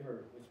of the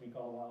river, which we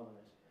call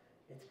wilderness.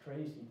 It's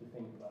crazy to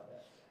think about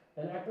that.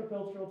 And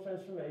agricultural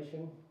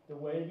transformation, the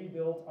way we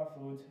build our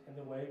food and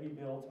the way we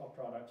build our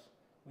products,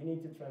 we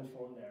need to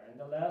transform there. And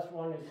the last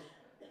one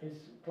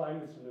is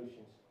climate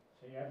solutions.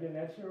 So you have your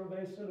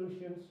natural-based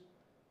solutions,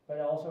 but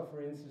also,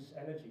 for instance,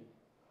 energy.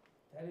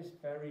 That is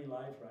very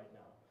live right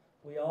now.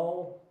 We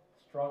all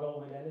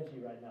struggle with energy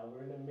right now.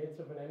 We're in the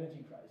midst of an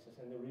energy crisis,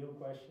 and the real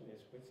question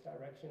is, which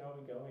direction are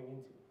we going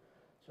into?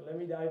 So let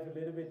me dive a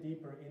little bit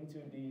deeper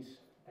into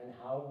these and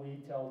how we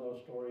tell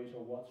those stories,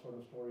 or what sort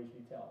of stories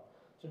we tell.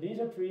 So these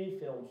are 3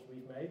 films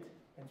we've made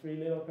and 3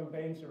 little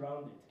campaigns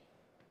around it.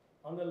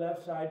 On the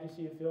left side you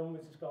see a film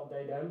which is called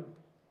They Them.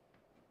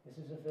 This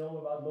is a film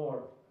about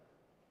Lore.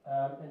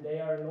 And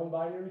they are a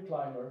non-binary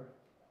climber,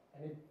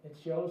 and it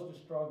shows the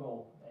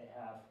struggle they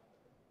have.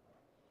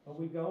 But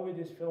we go with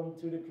this film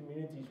to the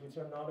communities which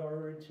are not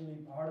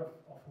originally part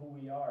of who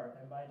we are,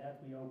 and by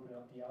that we open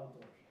up the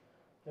outdoors.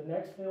 The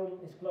next film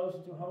is closer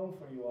to home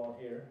for you all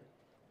here.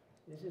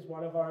 This is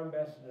one of our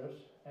ambassadors,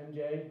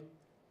 MJ,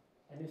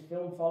 and this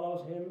film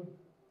follows him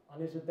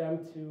on his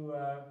attempt to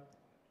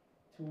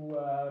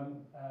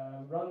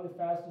run the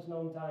fastest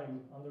known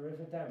time on the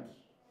River Thames.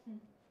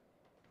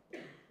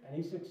 And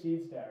he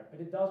succeeds there. But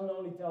it doesn't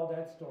only tell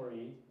that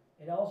story,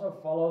 it also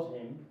follows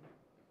him,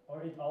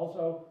 or it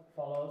also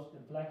follows the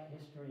black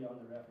history on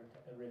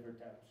the River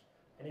Thames.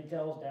 And it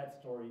tells that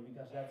story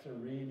because that's a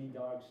really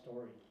dark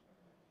story.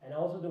 And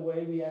also the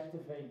way we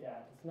activate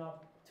that. It's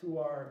not to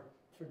our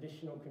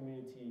traditional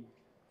community,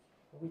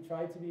 but we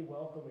try to be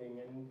welcoming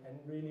and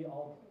really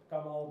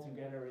come all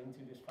together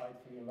into this fight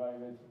for the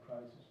environmental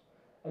crisis.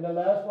 And the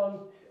last one,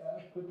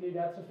 quickly,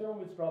 that's a film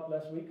which dropped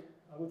last week.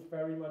 I would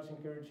very much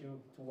encourage you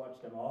to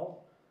watch them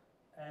all.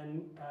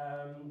 And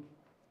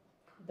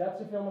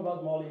that's a film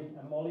about Molly.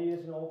 And Molly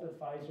is an old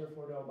advisor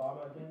for the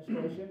Obama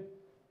administration.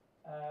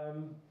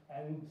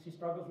 And she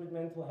struggles with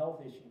mental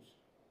health issues.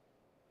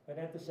 But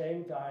at the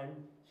same time,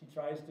 she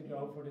tries to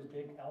go for this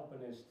big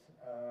alpinist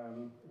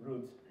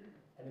route,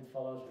 and it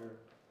follows her.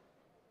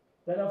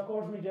 Then, of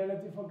course,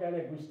 regenerative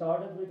organic. We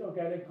started with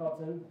organic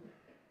cotton,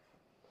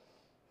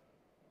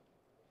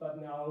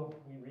 but now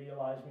we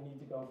realize we need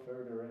to go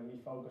further, and we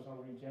focus on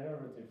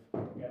regenerative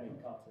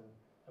organic cotton,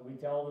 and we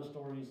tell the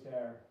stories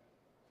there.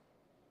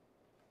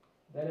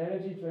 Then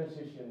energy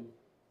transition.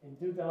 In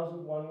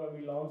 2001, when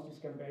we launched this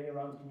campaign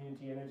around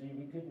community energy,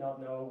 we could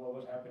not know what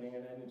was happening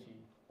in energy.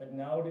 But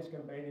now this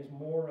campaign is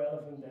more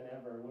relevant than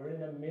ever. We're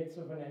in the midst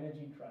of an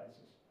energy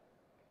crisis.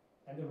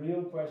 And the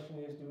real question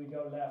is, do we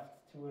go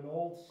left to an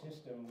old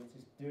system which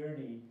is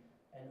dirty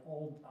and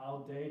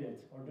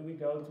outdated, or do we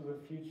go to a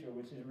future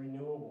which is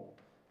renewable?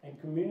 And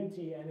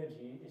community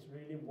energy is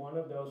really one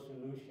of those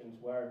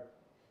solutions where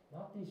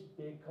not these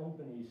big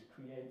companies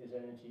create this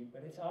energy,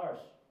 but it's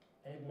ours.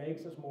 And it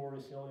makes us more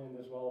resilient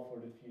as well for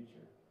the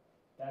future.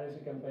 That is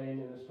a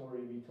campaign and a story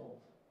we told.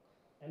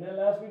 And then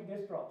last week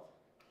this dropped.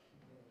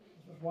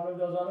 This was one of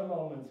those other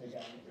moments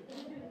again.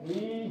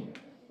 We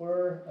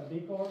were a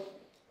B Corp,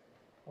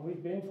 and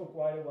we've been for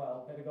quite a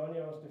while.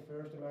 Patagonia was the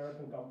first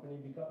American company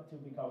to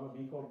become a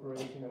B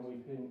Corporation, and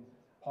we've been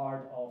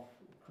part of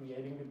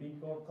creating the B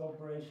Corp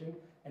Corporation.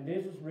 And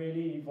this was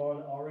really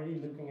Yvonne already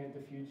looking at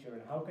the future.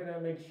 And how can I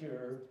make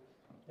sure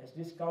that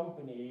this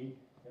company,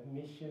 the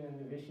mission and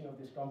the vision of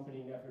this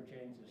company never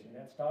changes? And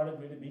that started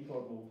with the B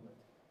Corp movement.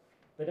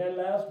 But then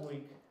last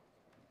week,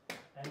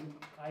 and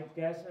I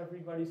guess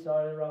everybody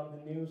saw it around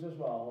the news as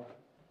well,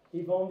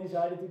 Yvonne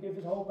decided to give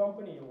his whole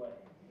company away.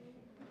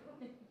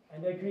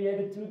 And they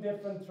created two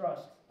different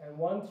trusts. And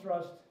one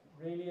trust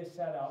really is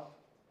set up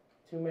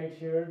to make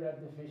sure that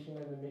the vision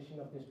and the mission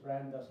of this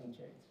brand doesn't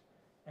change.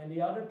 And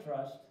the other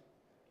trust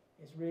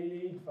is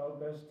really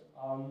focused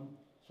on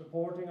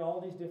supporting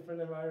all these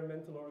different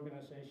environmental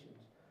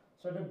organizations.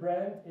 So the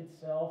brand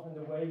itself and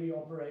the way we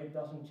operate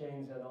doesn't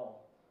change at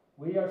all.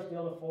 We are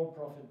still a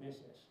for-profit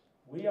business.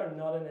 We are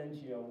not an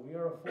NGO. We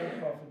are a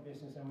for-profit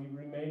business, and we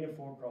remain a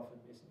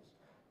for-profit business.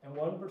 And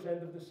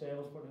 1% of the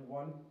sales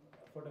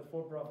for the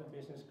for-profit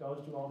business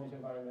goes to all these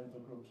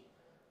environmental groups.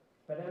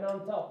 But then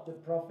on top, the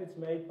profits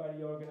made by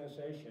the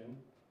organization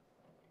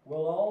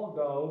will all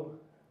go,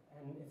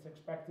 and it's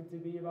expected to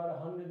be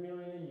about 100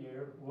 million a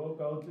year, will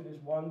go to this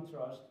one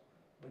trust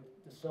with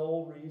the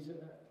sole reason,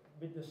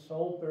 with the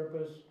sole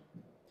purpose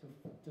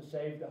to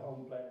save the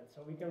home planet.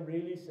 So we can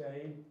really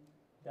say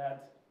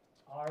that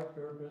our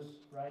purpose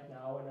right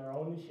now and our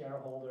only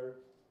shareholder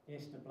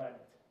is the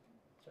planet.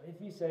 So if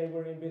we say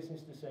we're in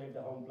business to save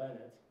the home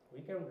planet,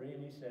 we can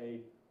really say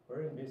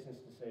we're in business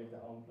to save the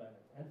home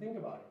planet. And think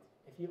about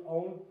it. If you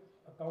own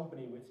a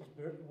company which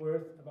is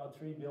worth about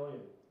 3 billion,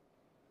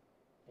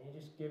 and you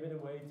just give it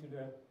away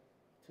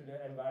to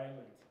the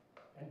environment.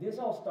 And this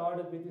all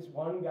started with this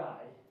one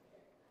guy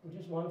who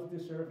just wanted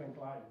to surf and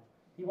climb.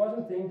 He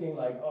wasn't thinking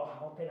like, oh,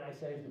 how can I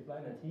save the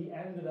planet? He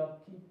ended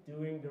up keep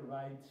doing the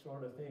right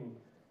sort of thing.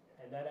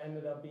 And that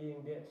ended up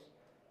being this.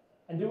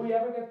 And do we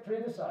ever get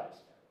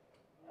criticized?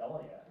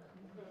 Hell yeah.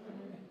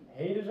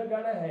 Haters are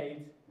gonna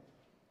hate,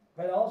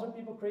 but also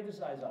people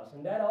criticize us.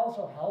 And that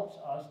also helps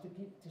us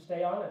to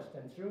stay honest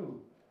and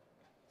true.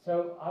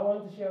 So I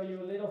want to show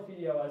you a little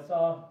video I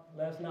saw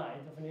last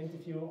night of an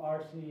interview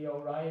our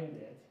CEO Ryan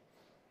did.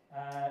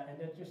 And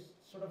that just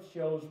sort of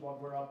shows what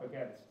we're up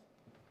against.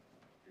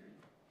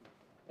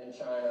 In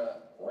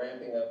China,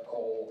 ramping up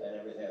coal and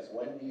everything else,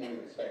 when do you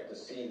expect to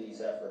see these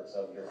efforts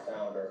of your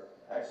founder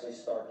actually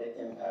start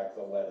to impact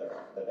the weather,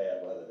 the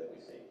bad weather that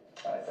we see?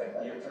 I think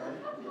Your turn?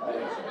 I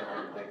think it's a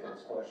very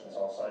ridiculous question, so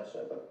I'll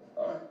sidestep it.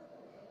 All right.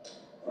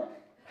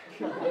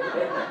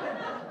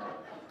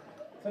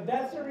 So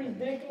that's the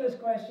ridiculous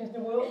questions the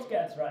world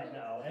gets right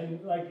now.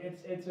 And like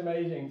it's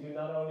amazing to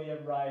not only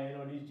have Ryan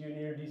or these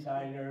junior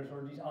designers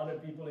or these other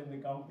people in the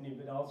company,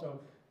 but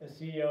also a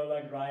CEO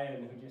like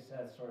Ryan who just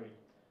said, sorry,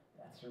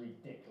 that's a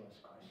ridiculous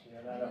question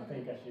and I don't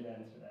think I should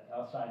answer that.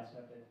 I'll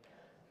sidestep it.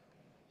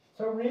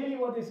 So really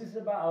what this is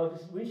about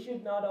is we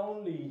should not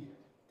only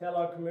tell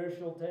our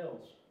commercial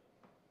tales.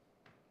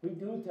 We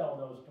do tell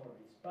those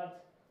stories,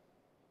 but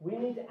we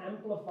need to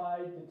amplify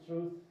the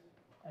truth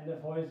and the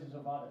voices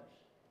of others.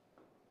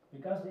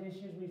 Because the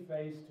issues we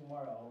face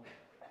tomorrow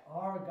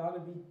are going to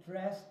be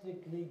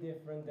drastically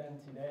different than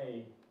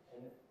today.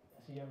 And I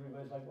see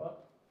everybody's like,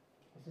 what?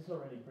 This is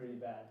already pretty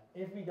bad.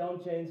 If we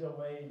don't change our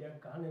way, they're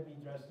going to be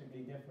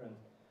drastically different.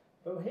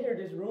 But here,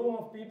 this room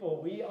of people,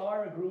 we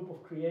are a group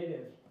of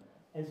creatives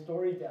and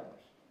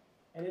storytellers.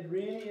 And it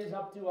really is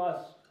up to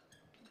us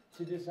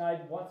to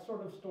decide what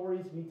sort of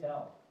stories we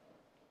tell.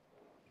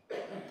 So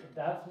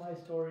that's my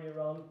story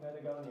around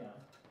Patagonia.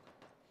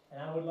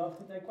 And I would love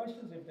to take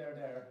questions if they're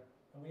there.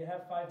 And we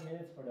have 5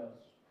 minutes for those.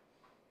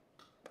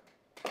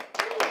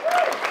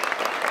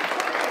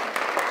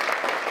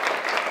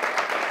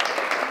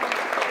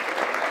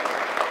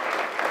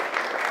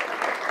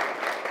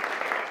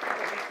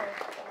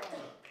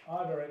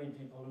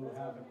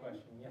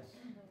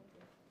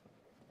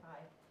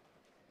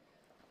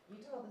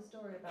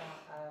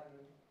 about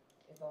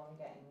Yvonne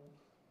getting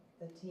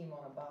the team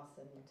on a bus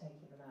and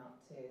taking them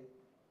out to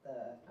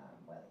the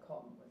where the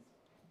cotton was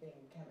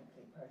being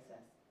chemically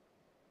processed.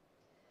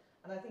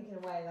 And I think in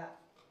a way that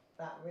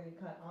really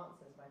kind of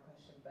answers my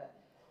question. But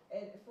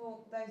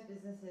for those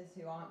businesses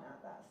who aren't at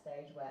that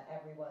stage where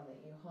everyone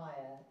that you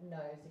hire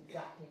knows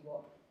exactly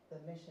what the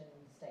mission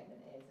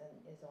statement is and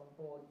is on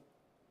board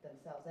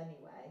themselves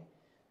anyway,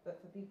 but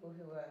for people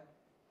who are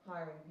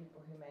hiring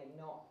people who may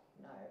not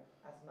know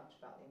as much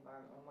about the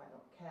environment or might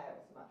not care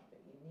as much, but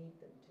you need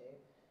them to,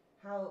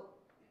 how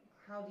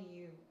do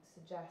you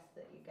suggest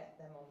that you get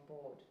them on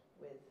board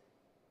with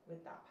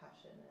that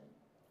passion? And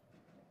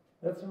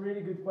that's a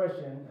really good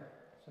question.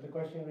 So the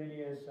question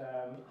really is,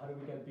 how do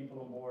we get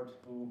people on board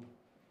who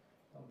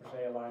don't per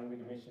se align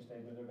with the mission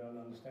statement or don't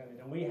understand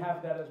it? And we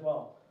have that as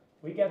well.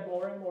 We get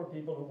more and more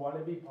people who want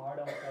to be part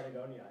of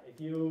Patagonia. If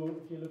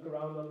you look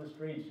around on the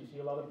streets, you see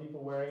a lot of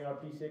people wearing our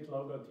P6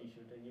 logo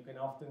t-shirt, and you can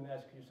often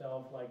ask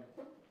yourself, like,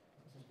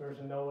 does this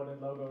person know what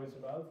that logo is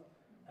about?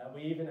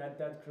 We even had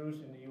that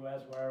cruise in the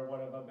US where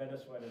one of our better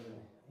sweaters,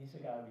 and he's a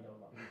guy we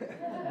don't like.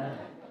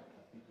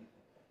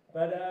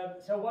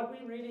 So what we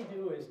really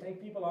do is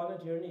take people on a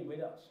journey with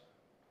us.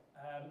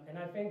 And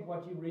I think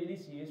what you really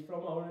see is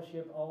from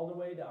ownership all the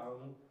way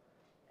down,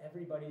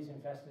 everybody's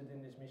invested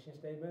in this mission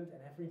statement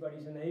and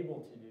everybody's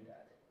enabled to do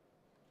that.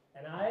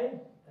 And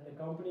I and the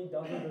company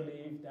doesn't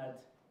believe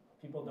that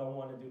people don't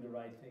want to do the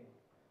right thing.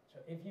 So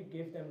if you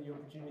give them the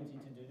opportunity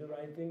to do the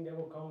right thing, they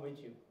will come with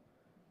you.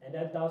 And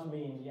that does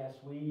mean, yes,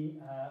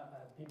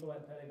 people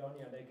at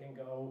Patagonia, they can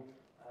go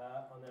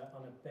on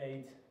a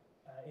paid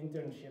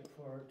internship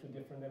to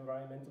different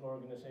environmental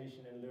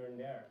organizations and learn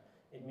there.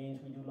 It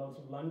means we do lots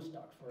of lunch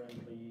talks for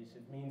employees.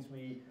 It means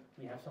we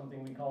have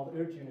something we call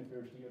Earth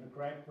University, or the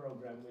CRAG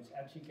program, which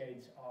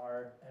educates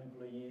our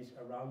employees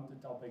around the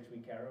topics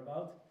we care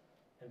about.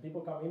 And people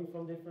come in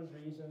from different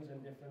reasons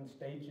and different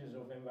stages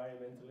of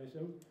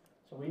environmentalism.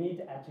 So we need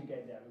to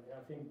educate them. And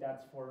I think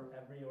that's for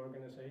every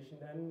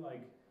organization then,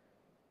 like,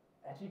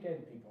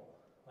 educate people.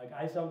 Like,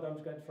 I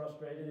sometimes get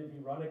frustrated if you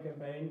run a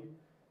campaign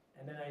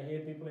and then I hear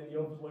people in the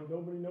office like,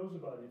 nobody knows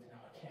about it. And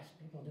I'm like, yes,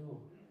 people do.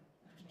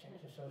 Just check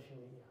your social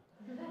media.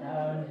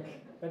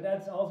 But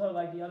that's also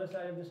like the other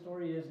side of the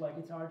story is like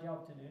it's our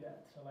job to do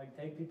that. So like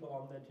take people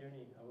on that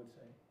journey, I would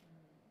say.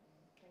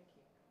 thank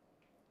you.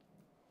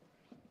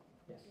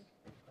 Yes.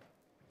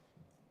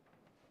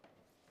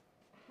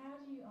 How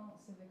do you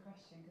answer the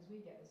question, because we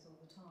get this all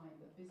the time,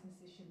 that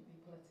businesses shouldn't be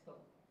political?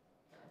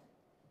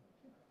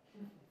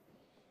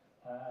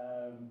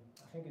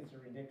 I think it's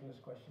a ridiculous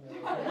question.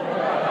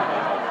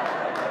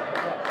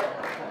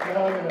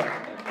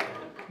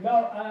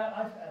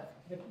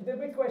 The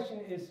big question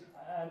is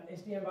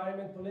the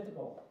environment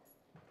political?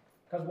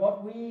 Because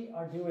what we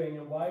are doing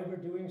and why we're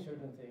doing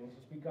certain things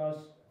is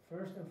because,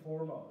 first and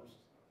foremost,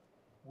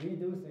 we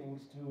do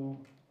things to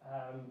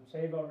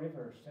save our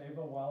rivers, save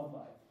our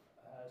wildlife,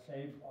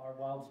 save our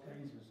wild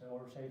spaces,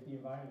 or save the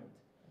environment.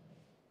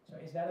 So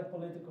is that a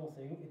political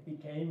thing? It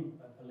became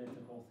a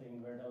political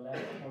thing where the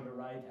left or the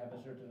right have a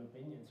certain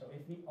opinion. So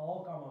if we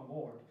all come on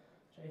board,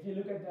 so if you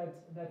look at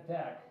that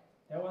tag,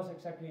 that was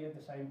exactly at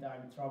the same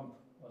time Trump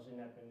was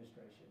in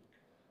administration.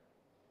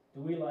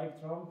 Do we like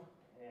Trump?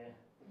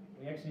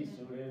 We actually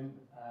sued him.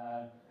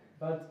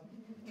 But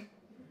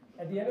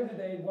at the end of the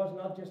day, it was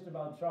not just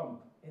about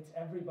Trump. It's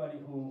everybody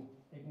who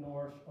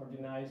ignores or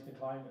denies the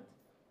climate.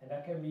 And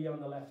that can be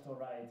on the left or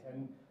right.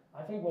 And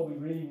I think what we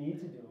really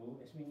need to do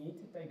is we need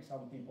to take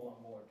some people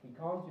on board. We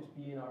can't just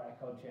be in our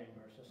echo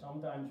chamber. So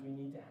sometimes we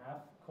need to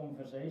have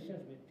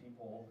conversations with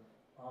people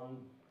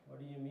on,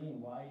 what do you mean?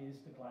 Why is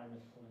the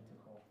climate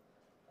political?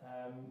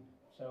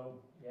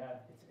 So yeah,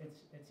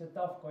 it's a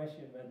tough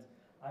question, but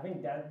I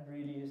think that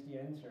really is the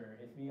answer.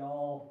 If we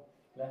all,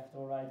 left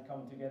or right,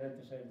 come together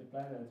to save the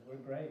planet,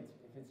 we're great.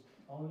 If it's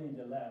only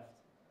the left,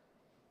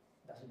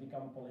 does it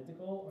become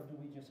political, or do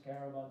we just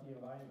care about the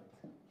environment?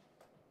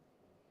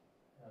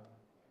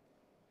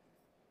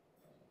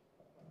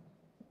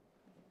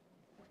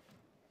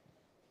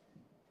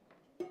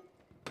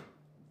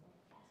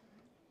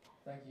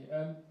 Thank you.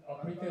 I'll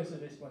precursor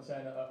this by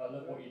saying I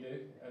love what you do,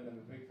 and I'm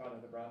a big fan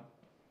of the brand.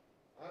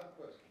 I have a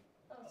question.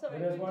 Oh, sorry.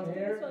 There's one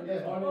here, and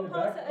there's one in the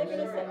back. Pass it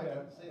over Sorry, to I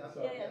didn't see. I'm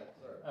sorry. Yeah.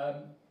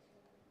 Sorry.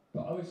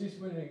 But I was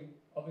just wondering,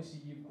 obviously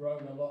you've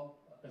grown a lot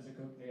as a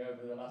company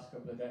over the last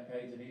couple of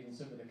decades, and even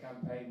some of the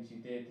campaigns you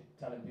did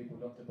telling people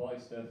not to buy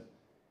stuff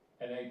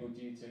enabled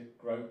you to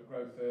grow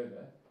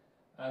further.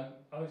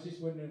 I was just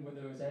wondering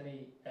whether there was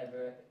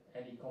ever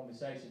any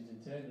conversations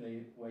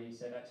internally where you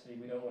said, actually,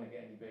 we don't want to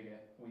get any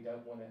bigger, we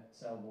don't want to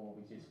sell more,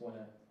 we just want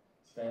to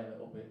stay a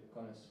little bit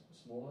kind of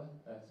smaller,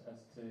 as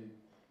to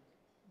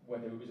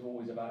whether it was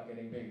always about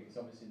getting bigger,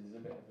 because obviously there's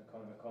a bit of a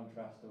kind of a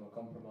contrast or a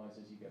compromise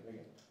as you get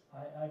bigger.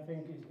 I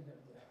think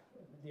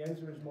the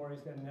answer is more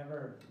is there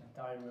never a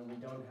time when we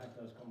don't have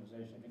those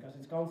conversations, because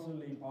it's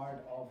constantly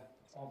part of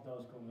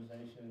those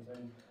conversations.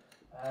 And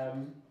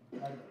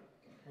like,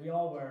 we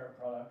all wear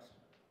products.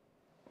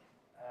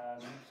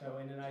 So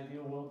in an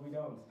ideal world we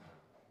don't.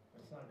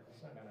 It's not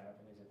going to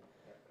happen, is it?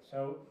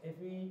 So if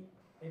we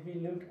if we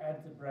look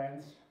at the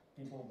brands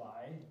people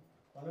buy,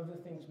 one of the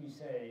things we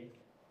say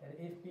that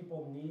if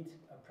people need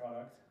a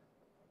product,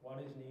 what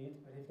is need,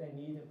 but if they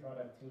need a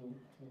product to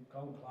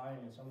go climb,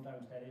 and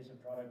sometimes that is a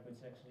product which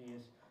actually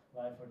is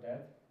life or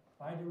death,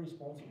 buy the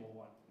responsible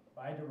one,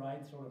 buy the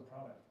right sort of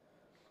product.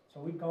 So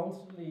we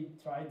constantly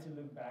try to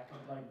look back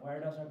at like where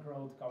does our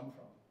growth come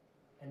from,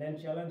 and then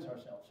challenge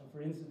ourselves. So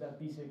for instance, that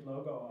basic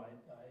logo I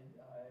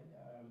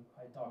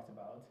talked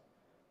about,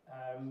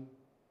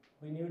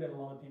 we knew that a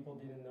lot of people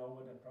didn't know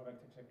what the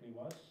product exactly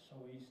was, so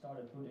we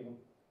started putting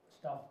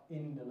stuff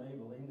in the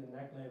label, in the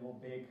neck label,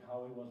 big,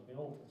 how it was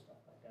built and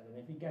stuff like that. And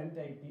if we can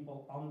take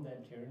people on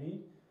that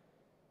journey,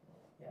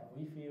 yeah,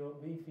 we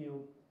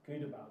feel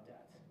good about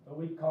that. But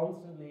we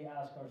constantly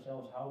ask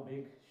ourselves, how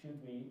big should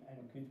we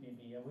and could we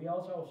be? And we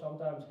also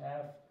sometimes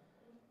have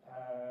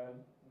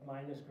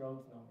minus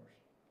growth numbers,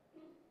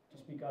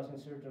 just because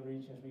in certain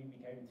regions we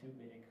became too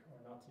big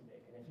or not too big.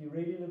 And if you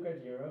really look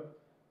at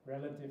Europe,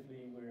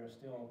 relatively we're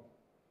still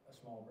a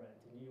small brand.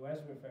 In the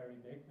US we're very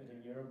big, but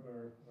in Europe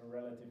we're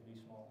relatively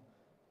small.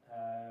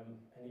 And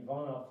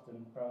Yvonne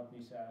often proudly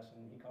says,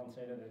 and he can't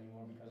say that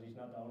anymore because he's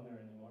not the owner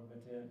anymore,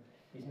 but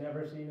he's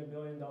never seen a $1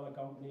 billion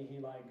company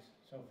he likes.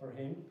 So for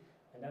him,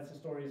 and that's the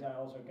stories I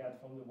also get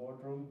from the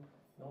boardroom,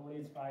 normally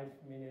it's 5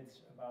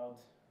 minutes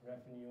about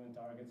revenue and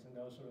targets and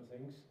those sort of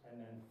things, and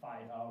then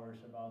 5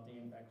 hours about the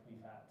impact we've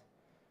had.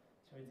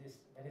 So it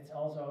is, and it's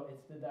also,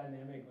 it's the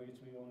dynamic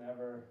which we will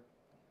never,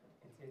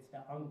 it's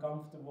the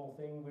uncomfortable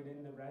thing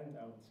within the brand,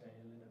 I would say a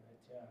little bit,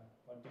 yeah.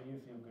 What do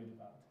you feel good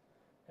about?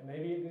 And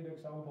maybe a good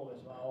example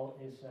as well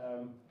is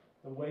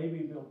the way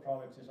we build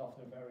products is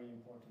often very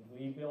important.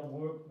 We build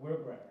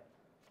workwear,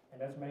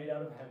 and that's made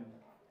out of hemp.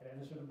 And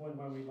at a certain point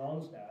when we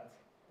launched that,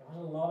 there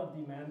was a lot of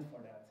demand for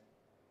that.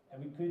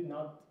 And we could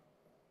not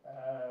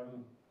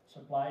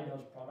supply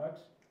those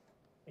products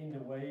in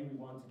the way we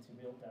wanted to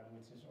build them,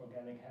 which is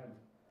organic hemp.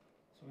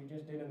 So we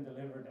just didn't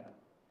deliver them.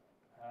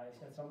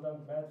 Is that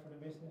sometimes bad for the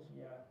business?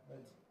 Yeah,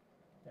 but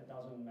that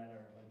doesn't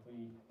matter. Like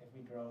if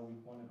we grow, we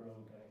want to grow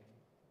organically.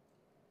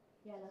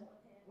 Jelle,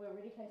 we're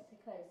really close to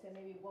close, so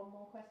maybe one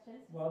more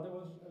question? Well, there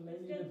was a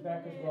lady in the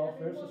back as well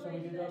first, so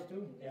we do those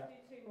two? Yeah.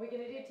 We're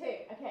going to do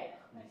two, okay.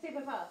 Super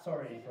fast.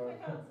 Sorry for...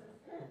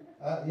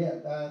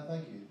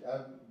 Thank you.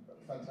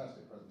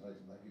 Fantastic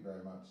presentation, thank you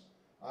very much.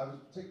 I was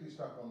particularly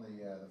struck on the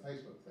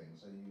Facebook thing,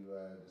 so you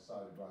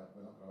decided, right,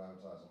 we're not going to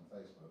advertise on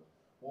Facebook.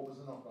 What was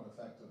the knock-on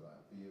effect of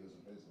that for you as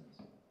a business?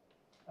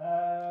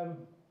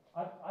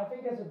 I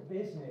think as a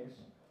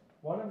business,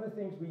 one of the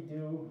things we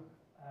do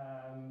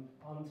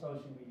on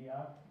social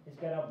media is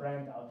get our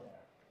brand out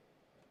there.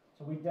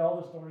 So we tell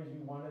the stories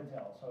we want to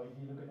tell. So if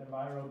you look at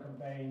enviro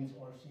campaigns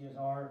or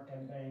CSR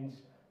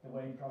campaigns, the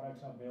way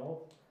products are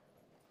built,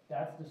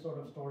 that's the sort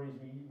of stories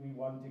we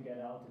want to get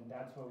out, and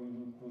that's where we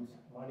would put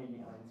money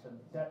behind. So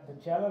that the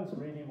challenge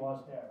really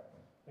was there.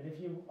 But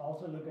if you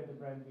also look at the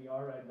brand we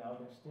are right now,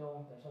 there's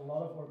a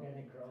lot of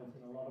organic growth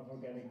and a lot of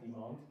organic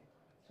demand.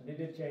 So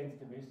did it change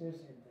the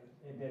business?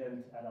 It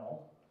didn't at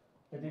all.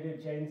 But did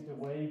it change the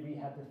way we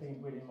had to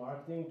think within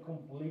marketing?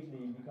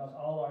 Completely, because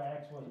all our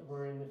eggs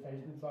were in the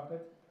Facebook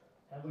bucket,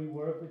 and we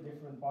worked with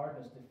different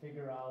partners to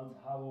figure out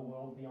how a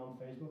world beyond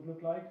Facebook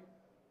looked like.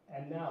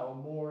 And now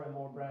more and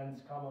more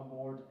brands come on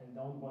board and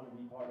don't want to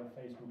be part of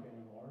Facebook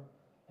anymore.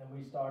 And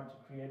we start to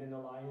create an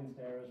alliance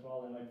there as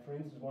well. And like, for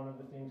instance, one of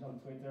the things on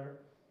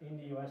Twitter, in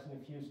the US in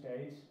a few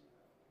states,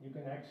 you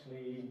can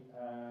actually,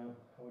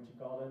 how would you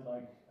call it,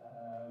 like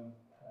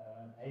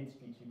hate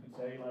speech, you could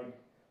say, like,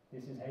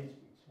 this is hate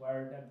speech,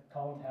 where that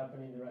can't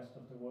happen in the rest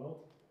of the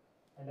world.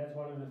 And that's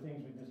one of the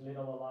things with this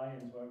little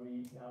alliance where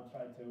we now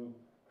try to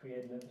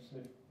create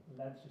legislative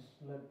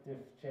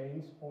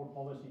change or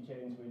policy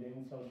change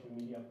within social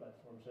media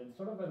platforms. So it's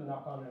sort of a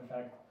knock-on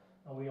effect,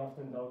 and we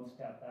often don't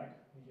step back.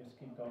 We just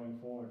keep going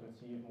forward and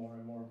see if more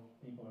and more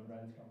people and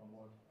brands come on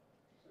board.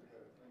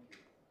 Super, thank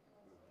you.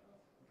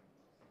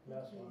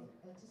 Last one.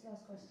 Just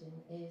last question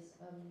is,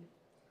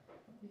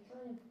 we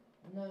kind of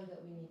know that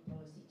we need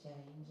policy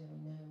change and we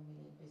know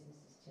we need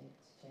businesses to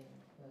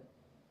change, but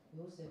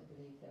we also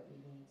believe that we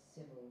need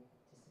civil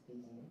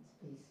disobedience,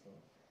 peaceful.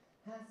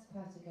 Has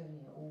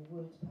Patagonia, or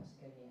would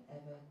Patagonia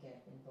ever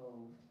get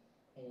involved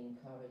in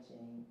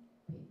encouraging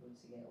people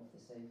to get off the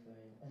sofa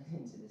and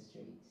into the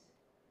streets?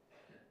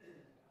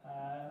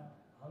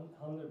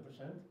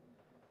 100%.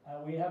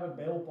 We have a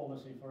bail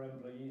policy for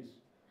employees.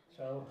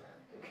 So,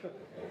 so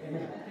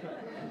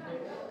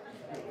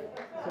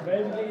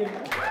basically,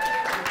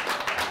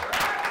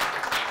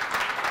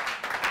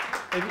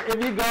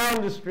 if you go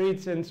on the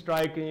streets and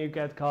strike and you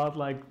get caught,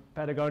 like,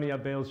 Patagonia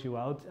bails you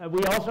out.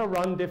 We also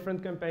run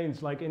different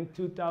campaigns, like in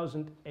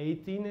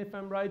 2018, if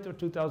I'm right, or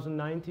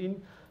 2019,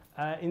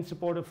 in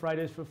support of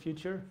Fridays for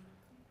Future,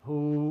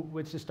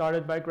 which is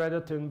started by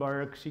Greta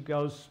Thunberg. She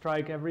goes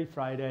strike every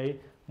Friday.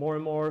 More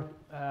and more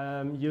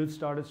youth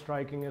started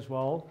striking as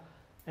well.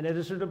 And at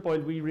a certain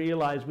point, we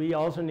realized we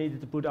also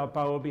needed to put our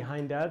power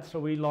behind that. So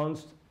we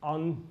launched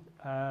on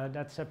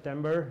that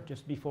September,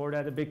 just before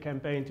that, a big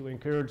campaign to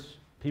encourage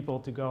people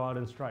to go out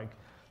and strike.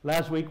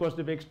 Last week was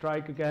the big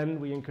strike again.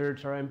 We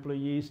encourage our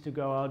employees to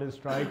go out and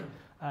strike.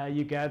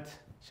 You get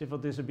civil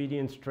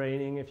disobedience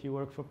training if you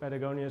work for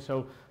Patagonia.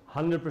 So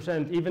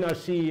 100%. Even our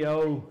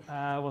CEO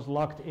was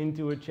locked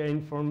into a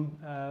chain from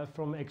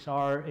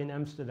XR in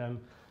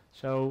Amsterdam.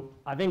 So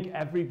I think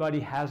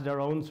everybody has their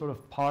own sort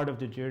of part of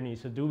the journey.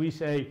 So do we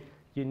say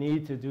you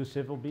need to do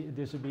civil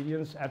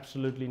disobedience?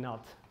 Absolutely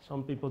not.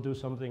 Some people do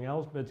something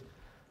else, but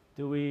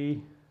do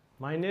we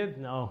mind it?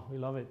 No, we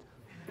love it.